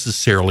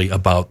necessarily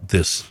about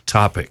this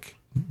topic.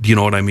 Do you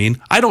know what I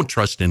mean? I don't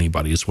trust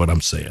anybody, is what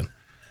I'm saying.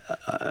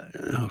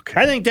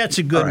 Okay. I think that's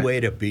a good All right. way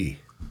to be.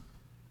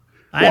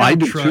 Well, I don't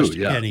do trust too,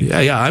 yeah.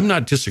 anybody. Yeah. I'm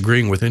not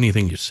disagreeing with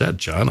anything you said,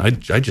 John. I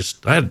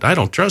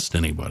don't trust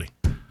anybody.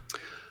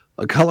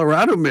 A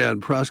Colorado man,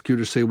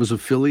 prosecutors say, was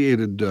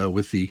affiliated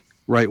with the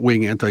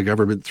right-wing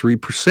anti-government Three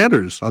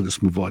Percenters. I'll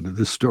just move on to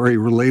this story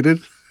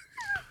related.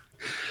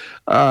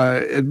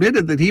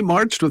 Admitted that he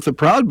marched with the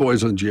Proud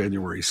Boys on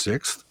January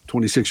 6th.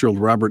 26-year-old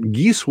Robert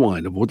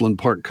Gieswine of Woodland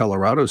Park,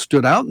 Colorado,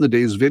 stood out in the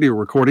day's video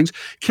recordings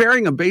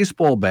carrying a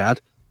baseball bat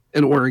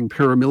and wearing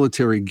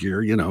paramilitary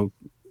gear,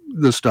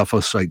 the stuff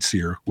a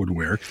sightseer would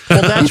wear.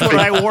 Well, that's what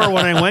I wore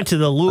when I went to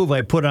the Louvre.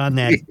 I put on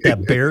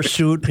that bear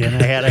suit, and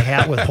I had a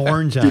hat with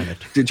horns on it.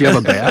 Did you have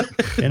a bat?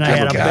 And I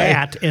had a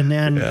bat,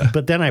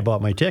 but then I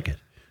bought my ticket.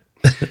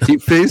 He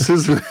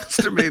faces an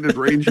estimated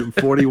range of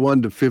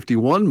 41 to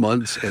 51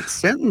 months at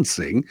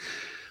sentencing.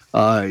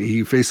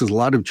 He faces a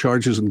lot of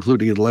charges,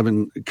 including an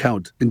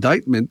 11-count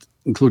indictment,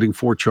 including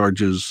 4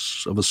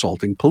 charges of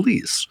assaulting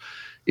police.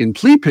 In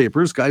plea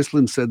papers,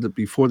 Geisland said that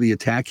before the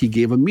attack, he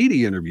gave a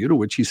media interview to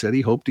which he said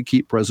he hoped to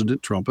keep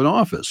President Trump in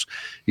office.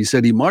 He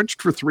said he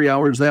marched for 3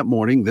 hours that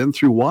morning, then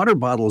threw water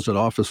bottles at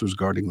officers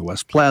guarding the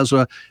West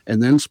Plaza,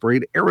 and then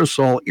sprayed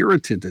aerosol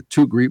irritant at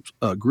 2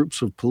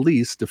 groups of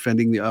police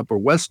defending the Upper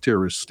West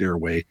Terrace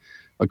stairway,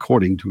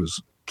 according to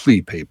his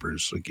plea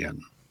papers.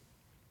 Again,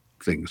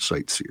 things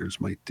sightseers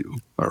might do.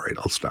 All right,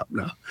 I'll stop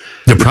now.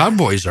 The Proud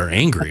Boys are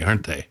angry,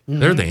 aren't they?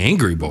 They're the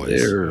angry boys.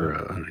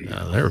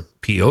 They're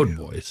PO'd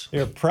boys.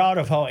 They're proud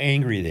of how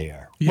angry they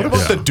are. What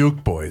about the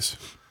Duke boys?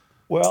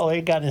 Well,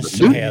 they got into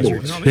some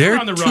hazards. They're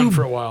on the run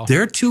for a while.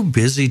 They're too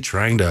busy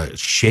trying to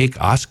shake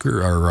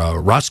Oscar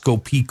or Roscoe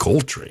P.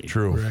 Coltrane.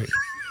 True. Right.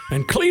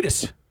 And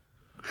Cletus.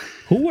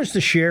 Who was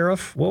the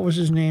sheriff? What was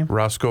his name?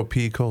 Roscoe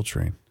P.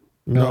 Coltrane.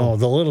 No,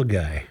 the little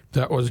guy.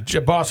 That was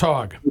Boss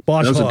Hogg.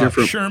 Boss That was a Hogg.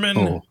 different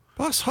Sherman.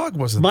 Boss Hogg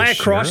wasn't My the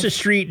across the sheriff.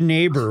 street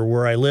neighbor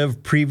where I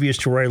lived previous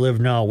to where I live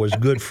now was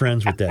good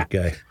friends with that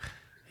guy.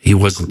 He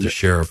wasn't the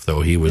sheriff,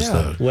 though. He was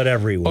the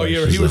Whatever he was. Oh,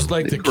 yeah, he was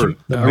like the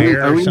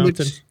mayor or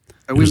something.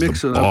 Are we He was the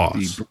mixing up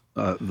boss.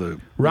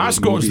 the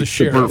Roscoe's movie, the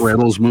sheriff. Burt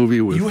Reynolds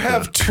movie with You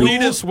have two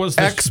Cletus was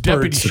the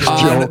deputy experts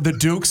sheriff. on the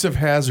Dukes of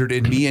Hazzard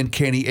and me and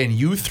Kenny, and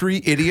you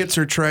 3 idiots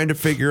are trying to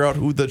figure out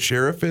who the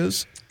sheriff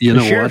is? You The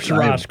know sheriff's what?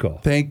 Roscoe.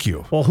 Thank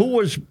you. Well, who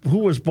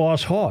was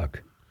Boss Hogg?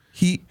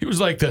 He He was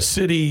like the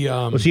city.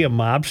 Was he a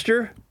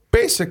mobster?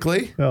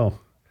 basically Oh.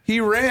 he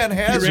ran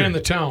Hazard. He ran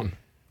the town.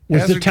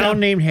 Was Hazard the town County.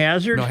 named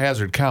Hazard? No,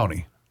 Hazard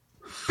County.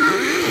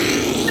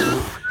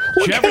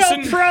 Look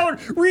Jefferson- at how proud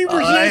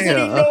Reavers is that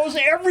he knows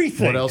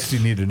everything. What else do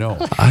you need to know?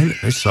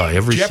 I saw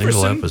every single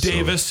Jefferson episode.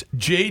 Davis,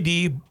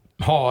 J.D.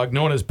 Hogg,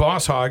 known as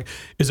Boss Hogg,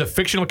 is a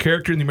fictional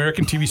character in the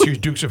American TV series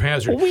Dukes of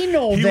Hazzard. Well, we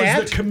know he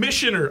that. was the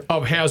commissioner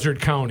of Hazard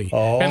County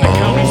and the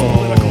county's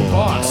political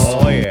boss.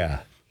 Oh, yeah.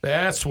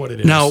 That's what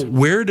it is. Now,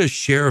 where does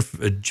Sheriff,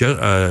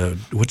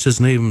 what's his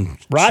name?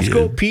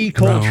 Roscoe P.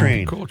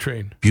 Coltrane.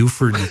 Coltrane.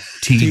 Buford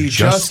T. T.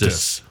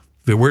 Justice.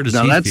 Where does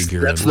Now he that's figure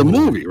that's in? the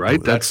movie,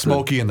 right? That's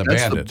Smokey and the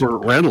that's Bandit. the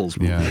Burt Reynolds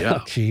movie. Yeah. Yeah.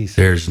 Jeez.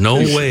 There's no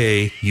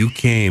way you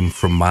came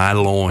from my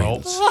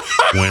loins.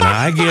 When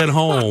I get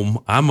home,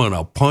 I'm going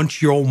to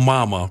punch your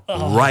mama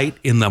right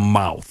in the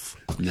mouth.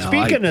 Now,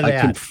 Speaking of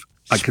that,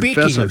 I speaking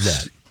confess of I've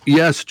that.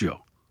 Yes, Joe.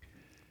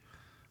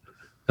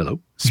 Hello.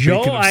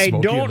 Joe, Speaking of I Smokey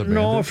and don't the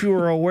know Bandit. if you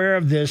were aware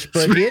of this,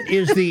 but it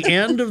is the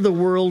end of the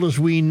world as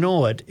we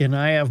know it, and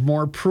I have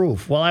more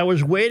proof. While I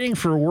was waiting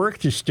for work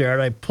to start,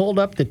 I pulled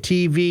up the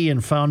TV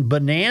and found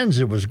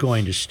Bonanza was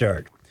going to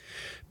start.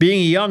 Being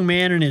a young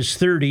man in his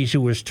 30s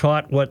who was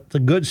taught what the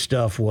good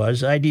stuff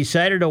was, I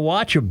decided to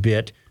watch a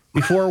bit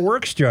before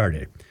work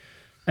started.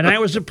 And I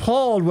was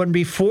appalled when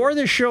before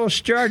the show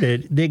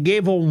started, they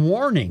gave a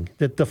warning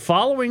that the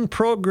following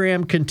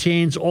program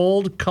contains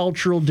old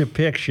cultural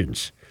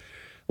depictions.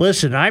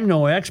 Listen, I'm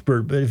no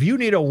expert, but if you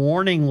need a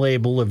warning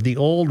label of the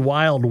old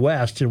Wild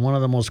West in one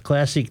of the most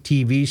classic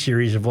TV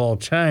series of all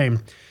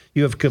time,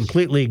 you have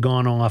completely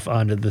gone off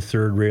onto the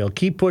third rail.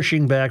 Keep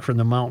pushing back from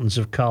the mountains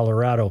of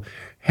Colorado.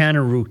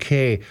 Hannah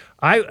Rouquet.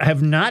 I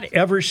have not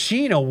ever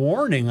seen a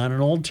warning on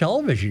an old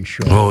television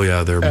show. Oh,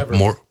 yeah. They're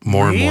more and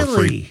more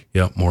Really?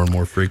 more and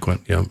more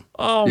frequent. Yeah.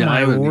 Oh, Yeah, I my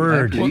haven't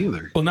word.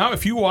 either. Well, now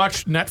if you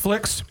watch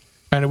Netflix,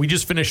 and we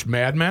just finished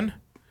Mad Men,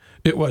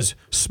 it was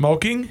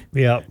smoking,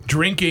 Yeah.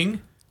 drinking,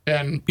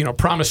 and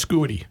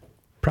promiscuity.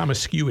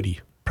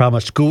 Promiscuity?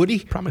 Promiscuity.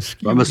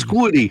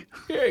 Promiscuity.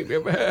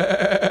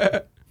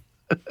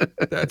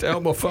 That's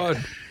Elmo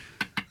Fudd.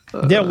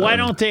 Then why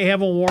don't they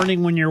have a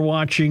warning when you're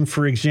watching,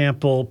 for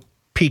example,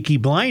 Peaky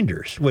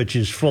Blinders, which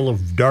is full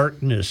of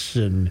darkness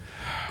and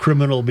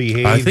criminal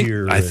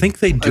behavior. I think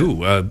they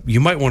do.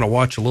 You might want to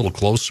watch a little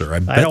closer. I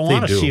bet I don't they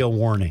want to do. see a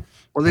warning.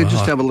 Well, they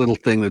just have a little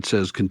thing that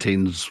says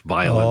contains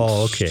violence,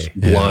 Oh, okay.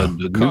 blood,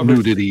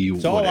 nudity,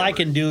 It's all I whatever.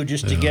 can do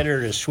just to get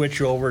her to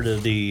switch over to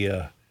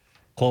the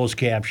closed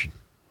caption.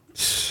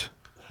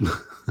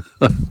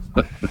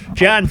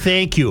 John,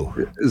 thank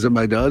you. Is it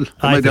my done? Am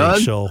I I done?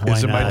 think so. Why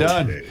Is it my not?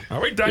 done?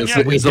 Are we done Is yet?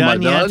 it my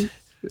done yet? done?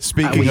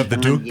 Speaking of the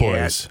Duke done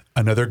yet? boys,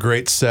 another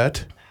great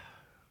set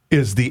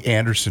is the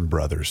Anderson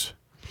brothers.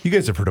 You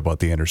guys have heard about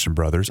the Anderson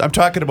brothers. I'm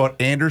talking about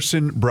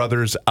Anderson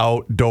Brothers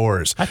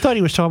Outdoors. I thought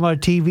he was talking about a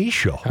TV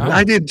show.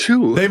 I did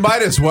too. They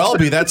might as well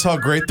be. That's how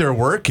great their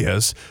work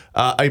is.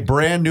 A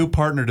brand new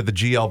partner to the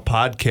GL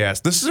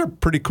podcast. This is a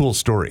pretty cool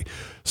story.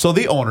 So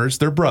the owners,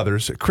 their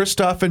brothers,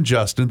 Christoph and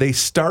Justin, they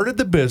started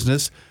the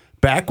business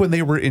back when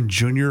they were in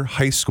junior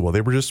high school.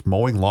 They were just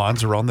mowing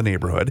lawns around the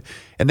neighborhood,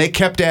 and they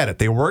kept at it.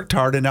 They worked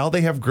hard, and now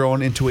they have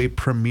grown into a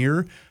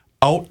premier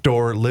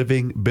outdoor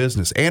living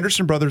business.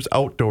 Anderson Brothers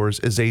Outdoors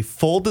is a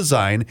full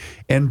design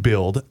and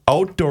build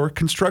outdoor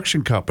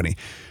construction company.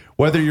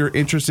 Whether you're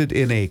interested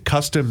in a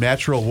custom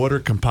natural wood or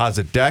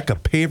composite deck, a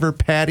paver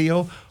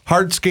patio,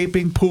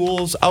 hardscaping,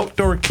 pools,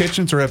 outdoor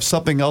kitchens, or have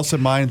something else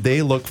in mind,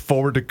 they look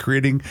forward to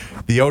creating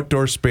the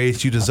outdoor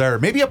space you desire.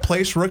 Maybe a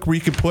place, Rook, where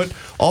you can put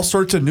all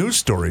sorts of news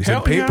stories Hell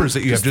and papers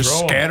yeah. that you have just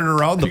throw 'em. scattered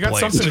around If the you got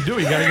place. something to do,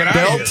 you got to get out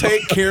They'll of here.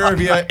 take care of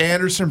you.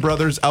 Anderson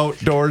Brothers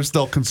Outdoors.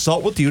 They'll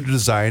consult with you to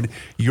design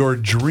your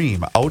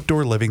dream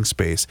outdoor living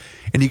space.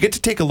 And you get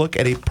to take a look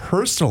at a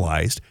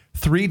personalized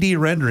 3D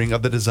rendering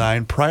of the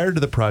design prior to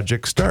the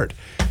project start.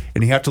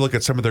 And you have to look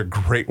at some of their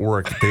great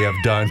work that they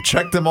have done.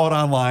 Check them out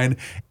online.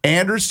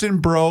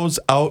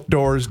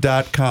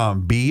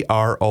 AndersonBrosOutdoors.com.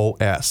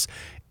 BROS.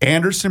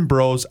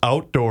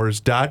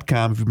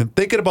 AndersonBrosOutdoors.com. If you've been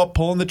thinking about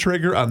pulling the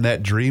trigger on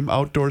that dream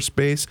outdoor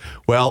space,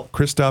 well,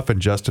 Christoph and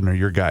Justin are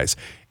your guys.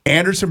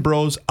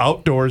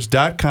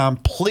 AndersonBrosOutdoors.com.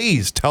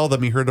 Please tell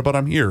them you heard about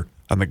them here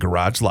on the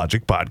Garage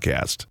Logic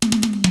Podcast.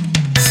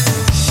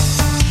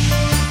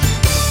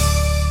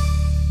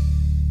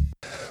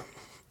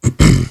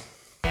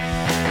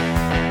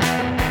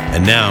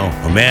 And now,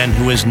 a man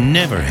who has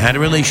never had a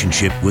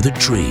relationship with a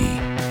tree,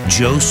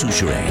 Joe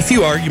Souchere. A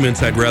few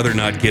arguments I'd rather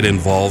not get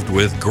involved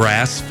with.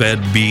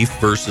 Grass-fed beef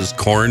versus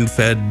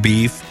corn-fed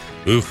beef.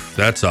 Oof,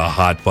 that's a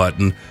hot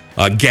button.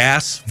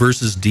 Gas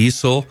versus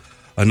diesel,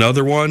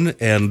 another one.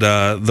 And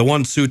the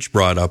one Such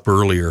brought up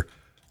earlier,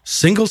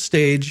 single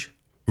stage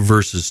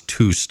versus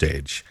two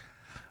stage.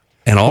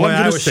 And all Boy, I'm I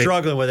going to was say,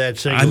 struggling with that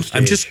single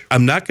stage.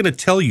 I'm not going to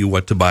tell you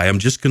what to buy. I'm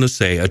just going to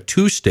say a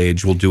two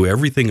stage will do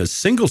everything a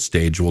single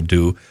stage will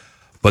do,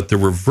 but the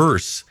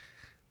reverse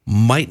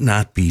might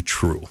not be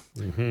true.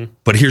 Mm-hmm.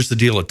 But here's the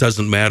deal. It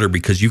doesn't matter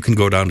because you can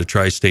go down to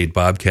Tri-State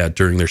Bobcat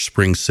during their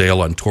spring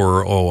sale on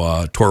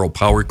Toro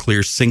Power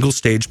Clear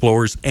single-stage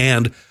blowers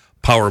and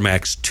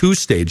PowerMax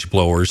two-stage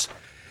blowers.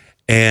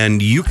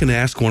 And you can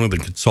ask one of the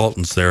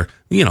consultants there,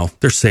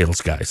 they're sales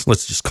guys.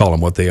 Let's just call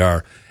them what they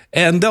are.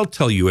 And they'll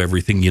tell you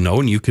everything you know,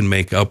 and you can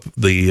make up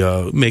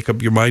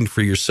your mind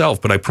for yourself.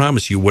 But I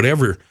promise you,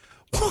 whatever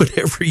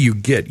you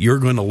get, you're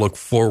going to look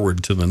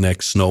forward to the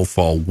next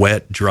snowfall,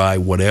 wet, dry,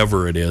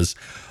 whatever it is.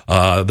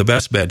 The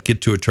best bet,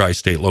 get to a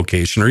Tri-State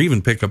location or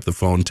even pick up the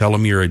phone, tell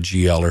them you're a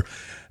GLer,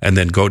 and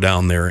then go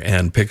down there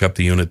and pick up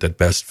the unit that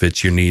best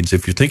fits your needs.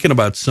 If you're thinking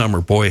about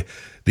summer, boy,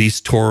 these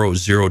Toro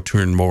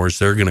zero-turn mowers,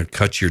 they're going to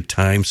cut your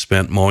time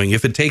spent mowing.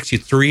 If it takes you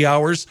 3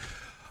 hours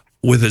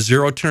with a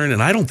zero-turn,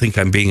 and I don't think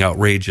I'm being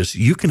outrageous,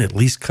 you can at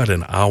least cut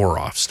an hour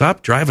off.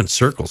 Stop driving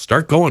circles.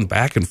 Start going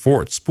back and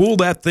forth. Spool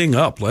that thing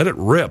up. Let it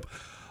rip.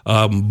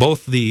 Now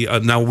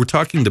we're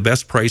talking the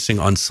best pricing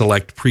on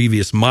select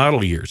previous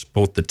model years,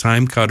 both the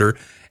Time Cutter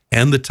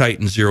and the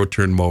Titan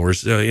zero-turn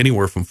mowers,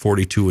 anywhere from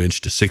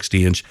 42-inch to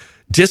 60-inch.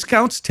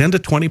 Discounts 10 to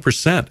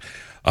 20%.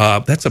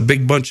 That's a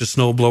big bunch of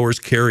snow blowers,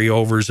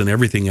 carryovers, and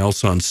everything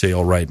else on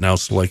sale right now.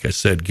 So like I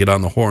said, get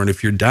on the horn.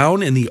 If you're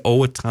down in the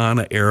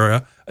Owatonna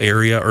area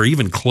or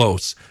even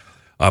close,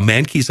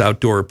 Mankey's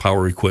Outdoor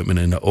Power Equipment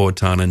in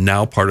Owatonna,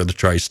 now part of the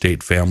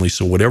Tri-State family.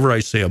 So whatever I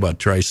say about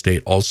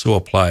Tri-State also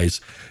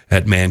applies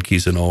at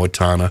Mankey's in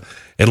Owatonna.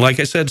 And like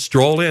I said,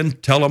 stroll in,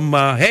 tell them,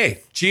 hey,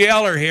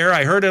 GLer here.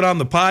 I heard it on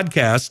the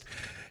podcast.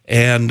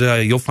 And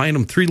you'll find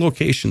them 3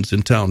 locations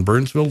in town,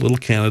 Burnsville, Little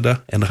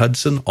Canada, and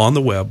Hudson on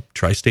the web,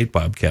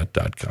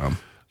 tristatebobcat.com.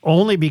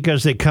 Only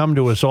because they come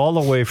to us all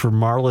the way from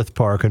Marloth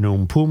Park in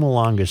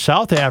Mpumalanga,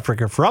 South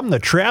Africa, from the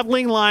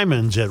Traveling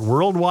Lymans at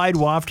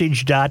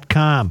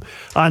worldwidewaftage.com.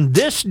 On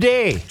this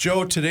day,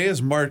 Joe, today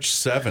is March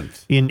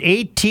 7th. In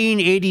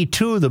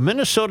 1882, the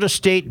Minnesota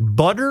State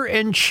Butter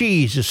and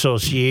Cheese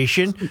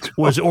Association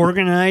was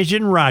organized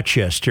in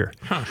Rochester.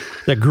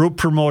 The group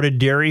promoted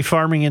dairy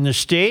farming in the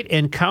state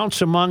and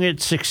counts among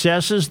its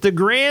successes the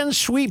Grand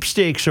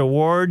Sweepstakes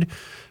Award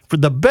for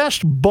the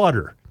best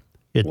butter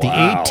at the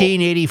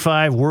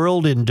 1885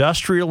 World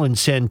Industrial and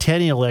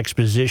Centennial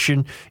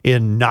Exposition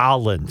in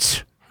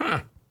Nolens.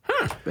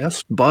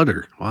 Best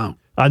butter. Wow.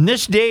 On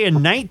this day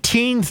in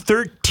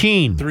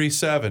 1913,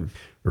 3-7.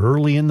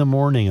 early in the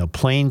morning, a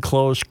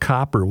plainclothes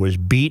copper was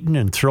beaten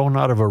and thrown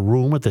out of a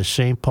room at the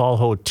St. Paul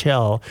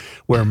Hotel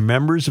where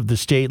members of the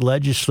state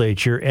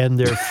legislature and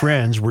their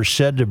friends were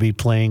said to be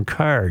playing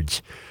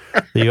cards.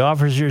 The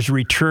officers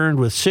returned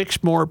with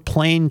 6 more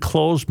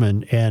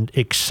plainclothesmen, and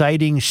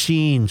exciting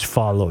scenes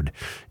followed,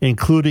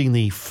 including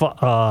the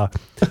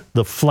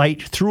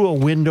flight through a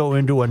window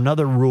into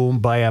another room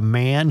by a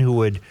man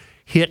who had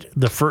hit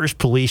the first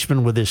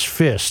policeman with his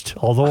fist.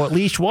 Although at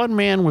least one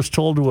man was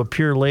told to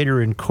appear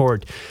later in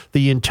court,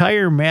 the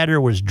entire matter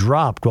was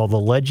dropped while the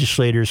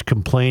legislators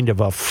complained of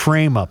a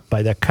frame-up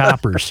by the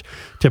coppers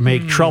to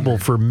make trouble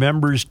for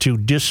members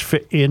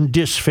in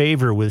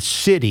disfavor with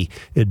city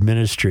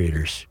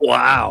administrators.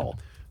 Wow.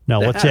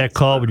 Now, what's that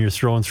called when you're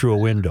thrown through a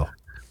window?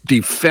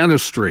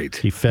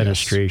 Defenestrate.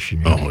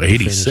 Defenestration. Oh,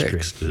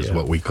 86 Defenestrate, is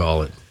what we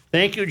call it.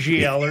 Thank you,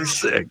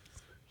 GLers.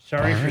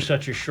 Sorry for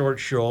such a short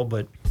show,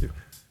 but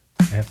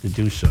I have to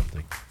do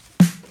something.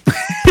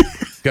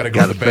 Got to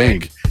go to the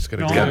bank. It's got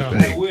to go to the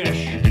bank. I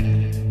wish.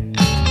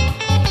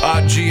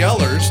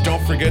 GLers,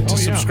 don't forget to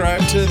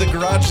subscribe to the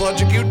Garage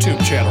Logic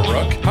YouTube channel,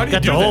 Rook. How do you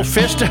Got do the whole that?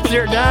 fist up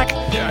there, Doc?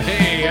 Yeah,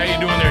 hey, how you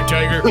doing there,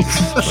 Tiger?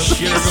 Let's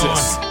get her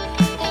going.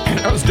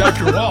 That was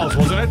Dr. Walls,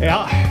 wasn't it?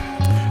 Yeah.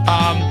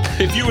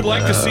 If you would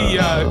like to see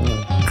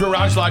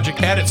Garage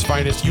Logic at its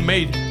finest, you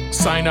may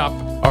sign up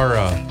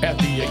at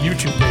the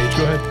YouTube page.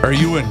 Go ahead. Are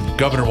you and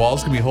Governor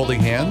Walls going to be holding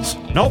hands?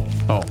 Nope.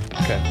 Oh,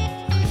 okay.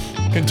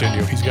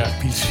 Continue. He's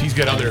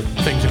got other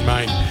things in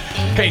mind.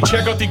 Hey,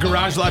 check out the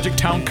Garage Logic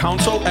Town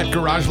Council at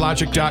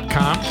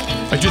garagelogic.com.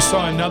 I just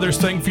saw another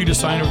thing for you to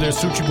sign over there,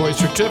 Suchi Boy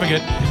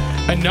certificate.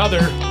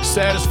 Another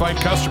satisfied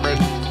customer.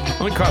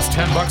 Only costs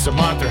 $10 a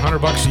month or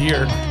 $100 a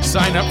year.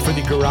 Sign up for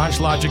the Garage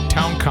Logic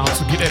Town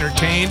Council. Get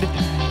entertained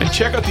and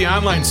check out the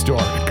online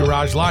store at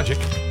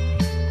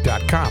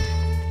garagelogic.com.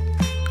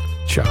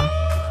 Ciao.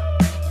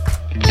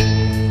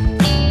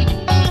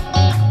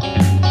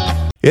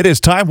 It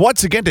is time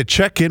once again to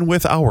check in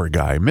with our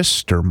guy,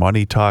 Mr.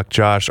 Money Talk.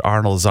 Josh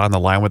Arnold is on the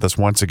line with us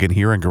once again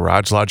here in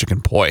Garage Logic,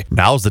 and boy,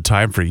 now's the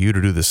time for you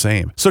to do the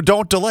same. So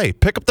don't delay.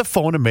 Pick up the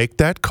phone and make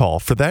that call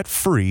for that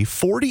free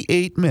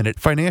 48-minute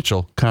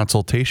financial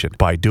consultation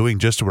by doing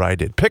just what I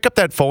did. Pick up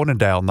that phone and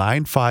dial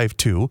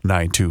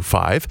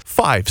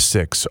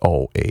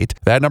 952-925-5608.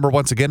 That number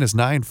once again is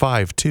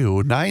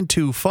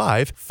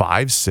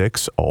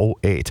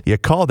 952-925-5608. You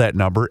call that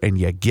number and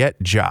you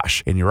get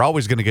Josh, and you're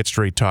always going to get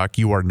straight talk.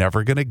 You are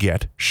never going to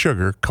get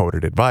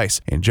sugar-coated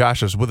advice. And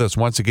Josh is with us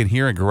once again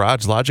here in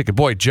Garage Logic. And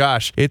boy,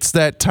 Josh, it's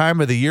that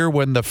time of the year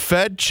when the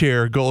Fed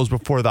chair goes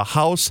before the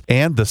House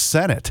and the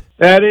Senate.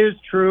 That is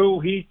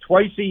true.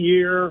 Twice a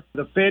year,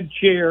 the Fed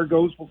chair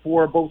goes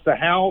before both the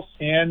House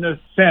and the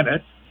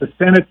Senate. The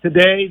Senate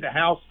today, the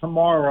House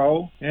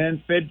tomorrow,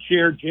 and Fed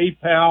Chair Jay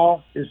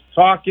Powell is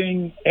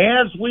talking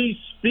as we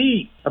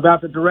speak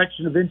about the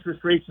direction of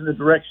interest rates and the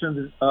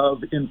direction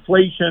of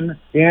inflation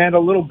and a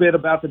little bit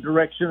about the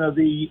direction of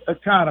the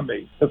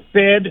economy. The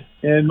Fed,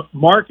 in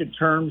market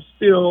terms,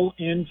 still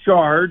in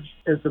charge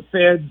as the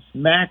Fed's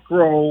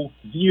macro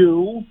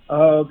view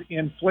of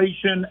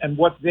inflation and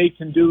what they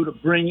can do to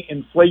bring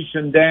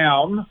inflation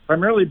down,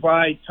 primarily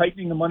by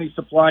tightening the money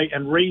supply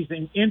and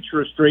raising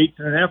interest rates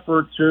in an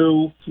effort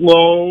to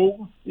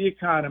slow the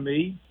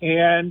economy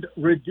and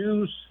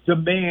reduce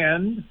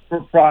demand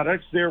for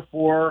products,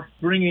 therefore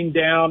bringing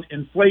down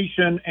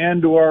inflation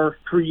and or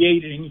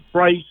creating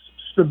price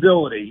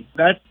stability.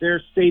 That's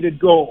their stated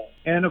goal.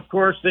 And of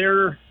course,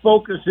 they're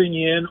focusing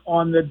in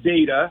on the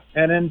data.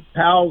 And in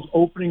Powell's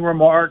opening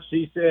remarks,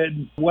 he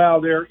said, while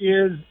there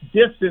is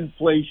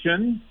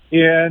disinflation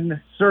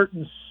in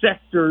certain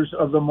sectors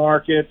of the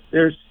market,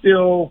 there's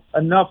still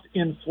enough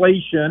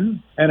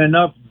inflation and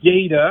enough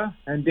data,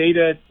 and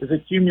data is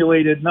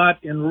accumulated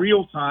not in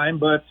real time,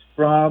 but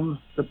from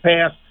the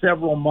past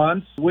several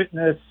months.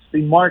 Witness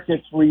the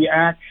market's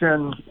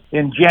reaction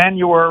in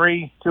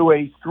January to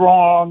a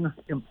strong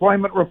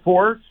employment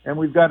report, and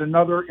we've got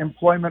another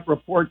employment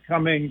report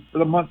coming for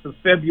the month of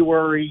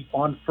February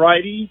on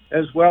Friday,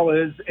 as well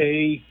as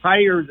a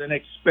higher than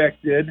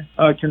expected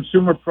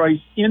consumer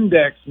price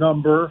index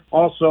number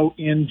also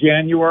in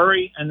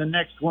January, and the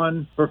next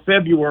one for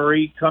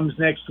February comes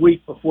next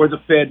week before the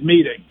Fed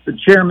meeting. The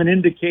chairman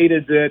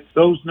indicated that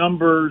those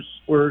numbers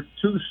were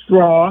too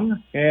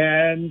strong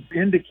and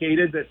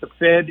indicated that the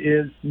Fed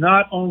is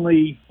not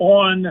only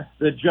on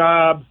the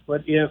job,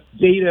 but if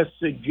data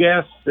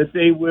suggests that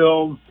they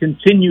will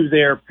continue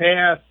their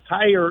path,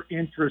 higher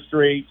interest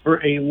rates for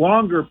a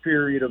longer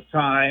period of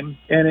time,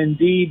 and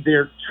indeed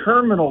their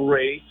terminal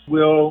rates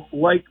will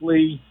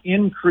likely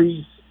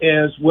increase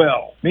as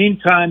well.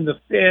 Meantime, the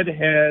Fed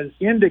has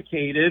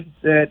indicated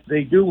that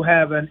they do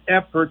have an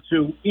effort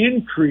to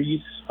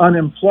increase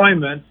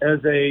unemployment as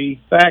a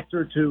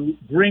factor to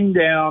bring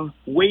down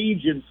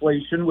wage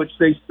inflation, which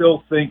they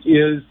still think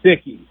is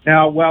sticky.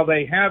 Now, while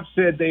they have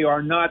said they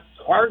are not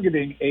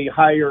targeting a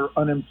higher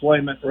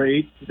unemployment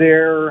rate.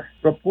 Their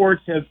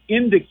reports have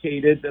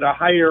indicated that a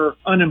higher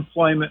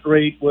unemployment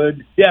rate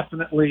would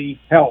definitely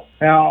help.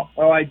 Now,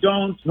 while I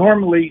don't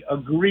normally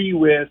agree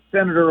with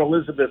Senator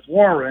Elizabeth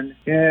Warren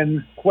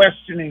in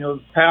questioning of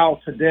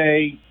Powell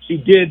today, she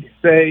did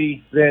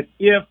say that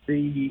if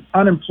the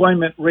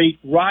unemployment rate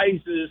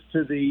rises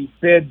to the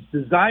Fed's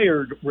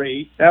desired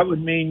rate, that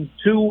would mean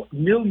 2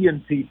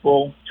 million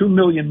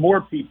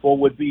more people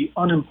would be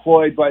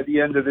unemployed by the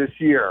end of this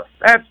year.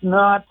 That's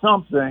not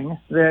something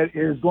that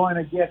is going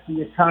to get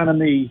the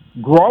economy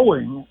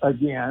growing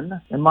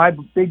again. And my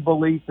big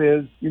belief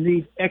is you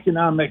need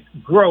economic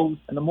growth.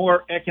 And the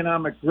more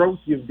economic growth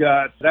you've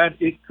got, that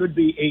it could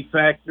be a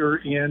factor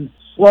in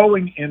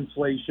slowing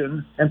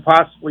inflation and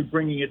possibly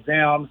bringing it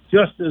down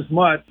just as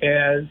much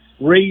as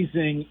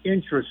raising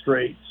interest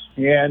rates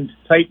and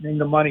tightening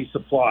the money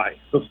supply.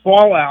 The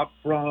fallout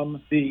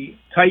from the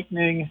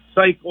tightening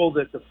cycle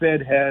that the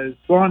Fed has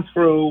gone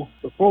through,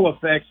 the full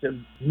effects have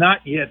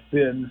not yet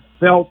been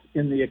felt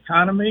in the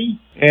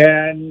economy,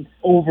 and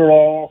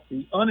overall,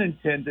 the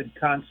unintended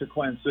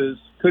consequences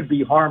could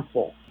be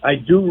harmful. I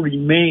do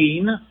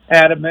remain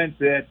adamant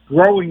that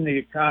growing the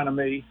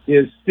economy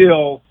is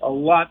still a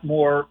lot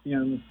more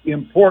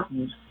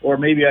important, or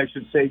maybe I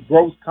should say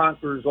growth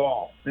conquers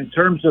all. In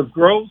terms of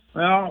growth,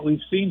 well,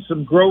 we've seen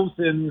some growth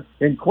in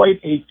quite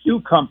a few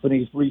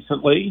companies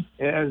recently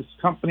as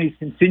companies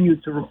continue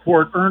to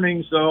report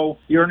earnings, though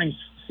the earnings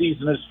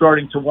season is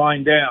starting to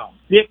wind down.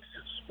 Dick's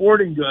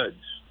Sporting Goods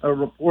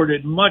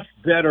reported much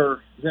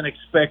better than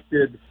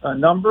expected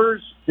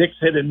numbers. Dick's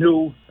hit a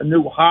new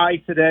high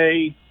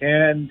today,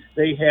 and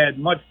they had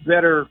much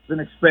better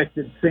than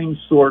expected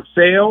same-store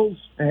sales,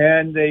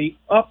 and they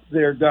upped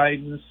their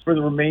guidance for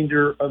the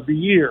remainder of the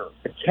year.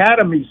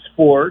 Academy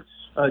Sports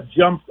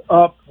jumped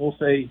up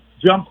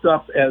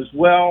as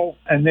well,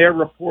 and their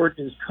report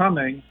is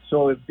coming.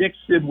 So if Dick's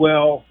did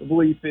well, the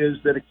belief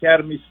is that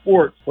Academy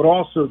Sports would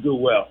also do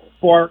well.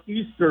 Far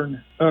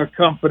Eastern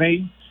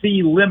company,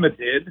 Sea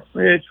Limited,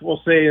 which we'll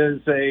say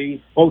is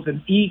both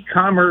an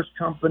e-commerce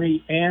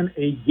company and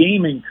a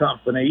gaming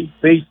company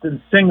based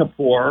in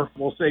Singapore,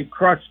 we'll say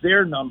crushed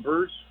their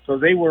numbers. So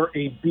they were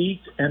a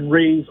beat and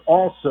raise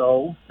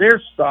also.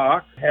 Their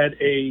stock had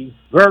a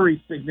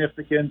very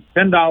significant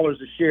 $10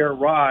 a share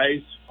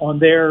rise on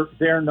their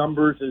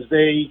numbers as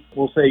they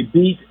will say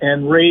beat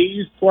and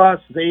raise. Plus,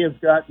 they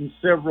have gotten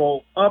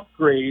several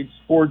upgrades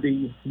for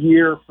the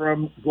year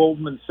from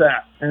Goldman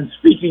Sachs. And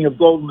speaking of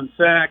Goldman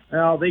Sachs,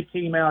 now they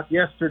came out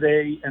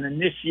yesterday and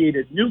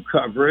initiated new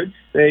coverage.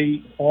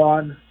 They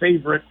on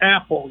favorite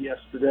Apple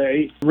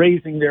yesterday,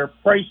 raising their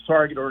price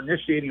target or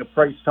initiating a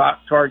price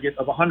target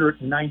of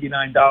 $199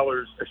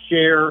 a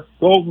share.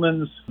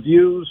 Goldman's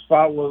views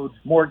followed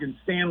Morgan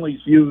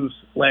Stanley's views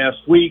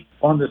last week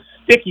on the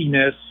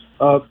stickiness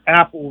of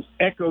Apple's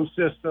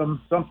ecosystem,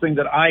 something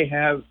that I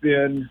have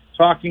been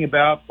talking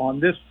about on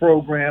this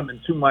program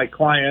and to my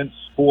clients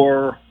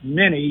for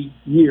many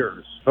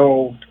years.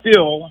 So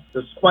still,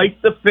 despite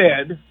the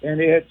Fed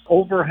and its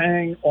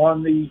overhang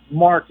on the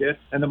market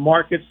and the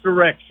market's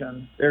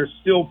direction, there's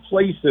still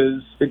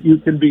places that you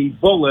can be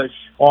bullish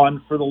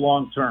on for the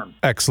long term.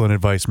 Excellent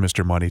advice,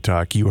 Mr. Money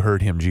Talk. You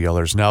heard him,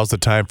 GLers. Now's the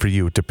time for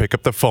you to pick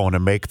up the phone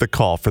and make the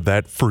call for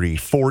that free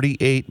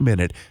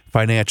 48-minute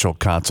financial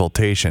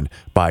consultation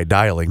by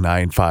dialing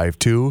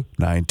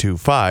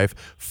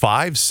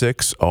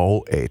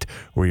 952-925-5608,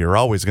 where you're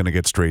always going to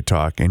get straight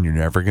talk and you're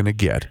never going to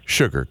get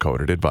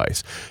sugar-coated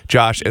advice.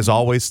 Josh, as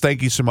always,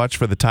 thank you so much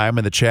for the time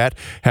and the chat.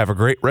 Have a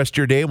great rest of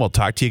your day, and we'll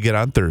talk to you again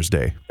on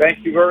Thursday.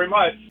 Thank you very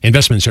much.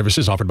 Investment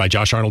services offered by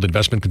Josh Arnold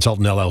Investment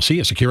Consultant, LLC,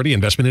 a security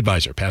investment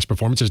advisor. Past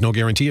performance is no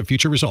guarantee of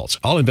future results.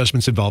 All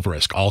investments involve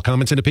risk. All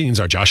comments and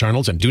opinions are Josh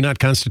Arnold's and do not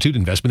constitute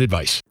investment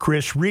advice.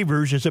 Chris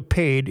Reavers is a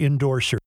paid endorser.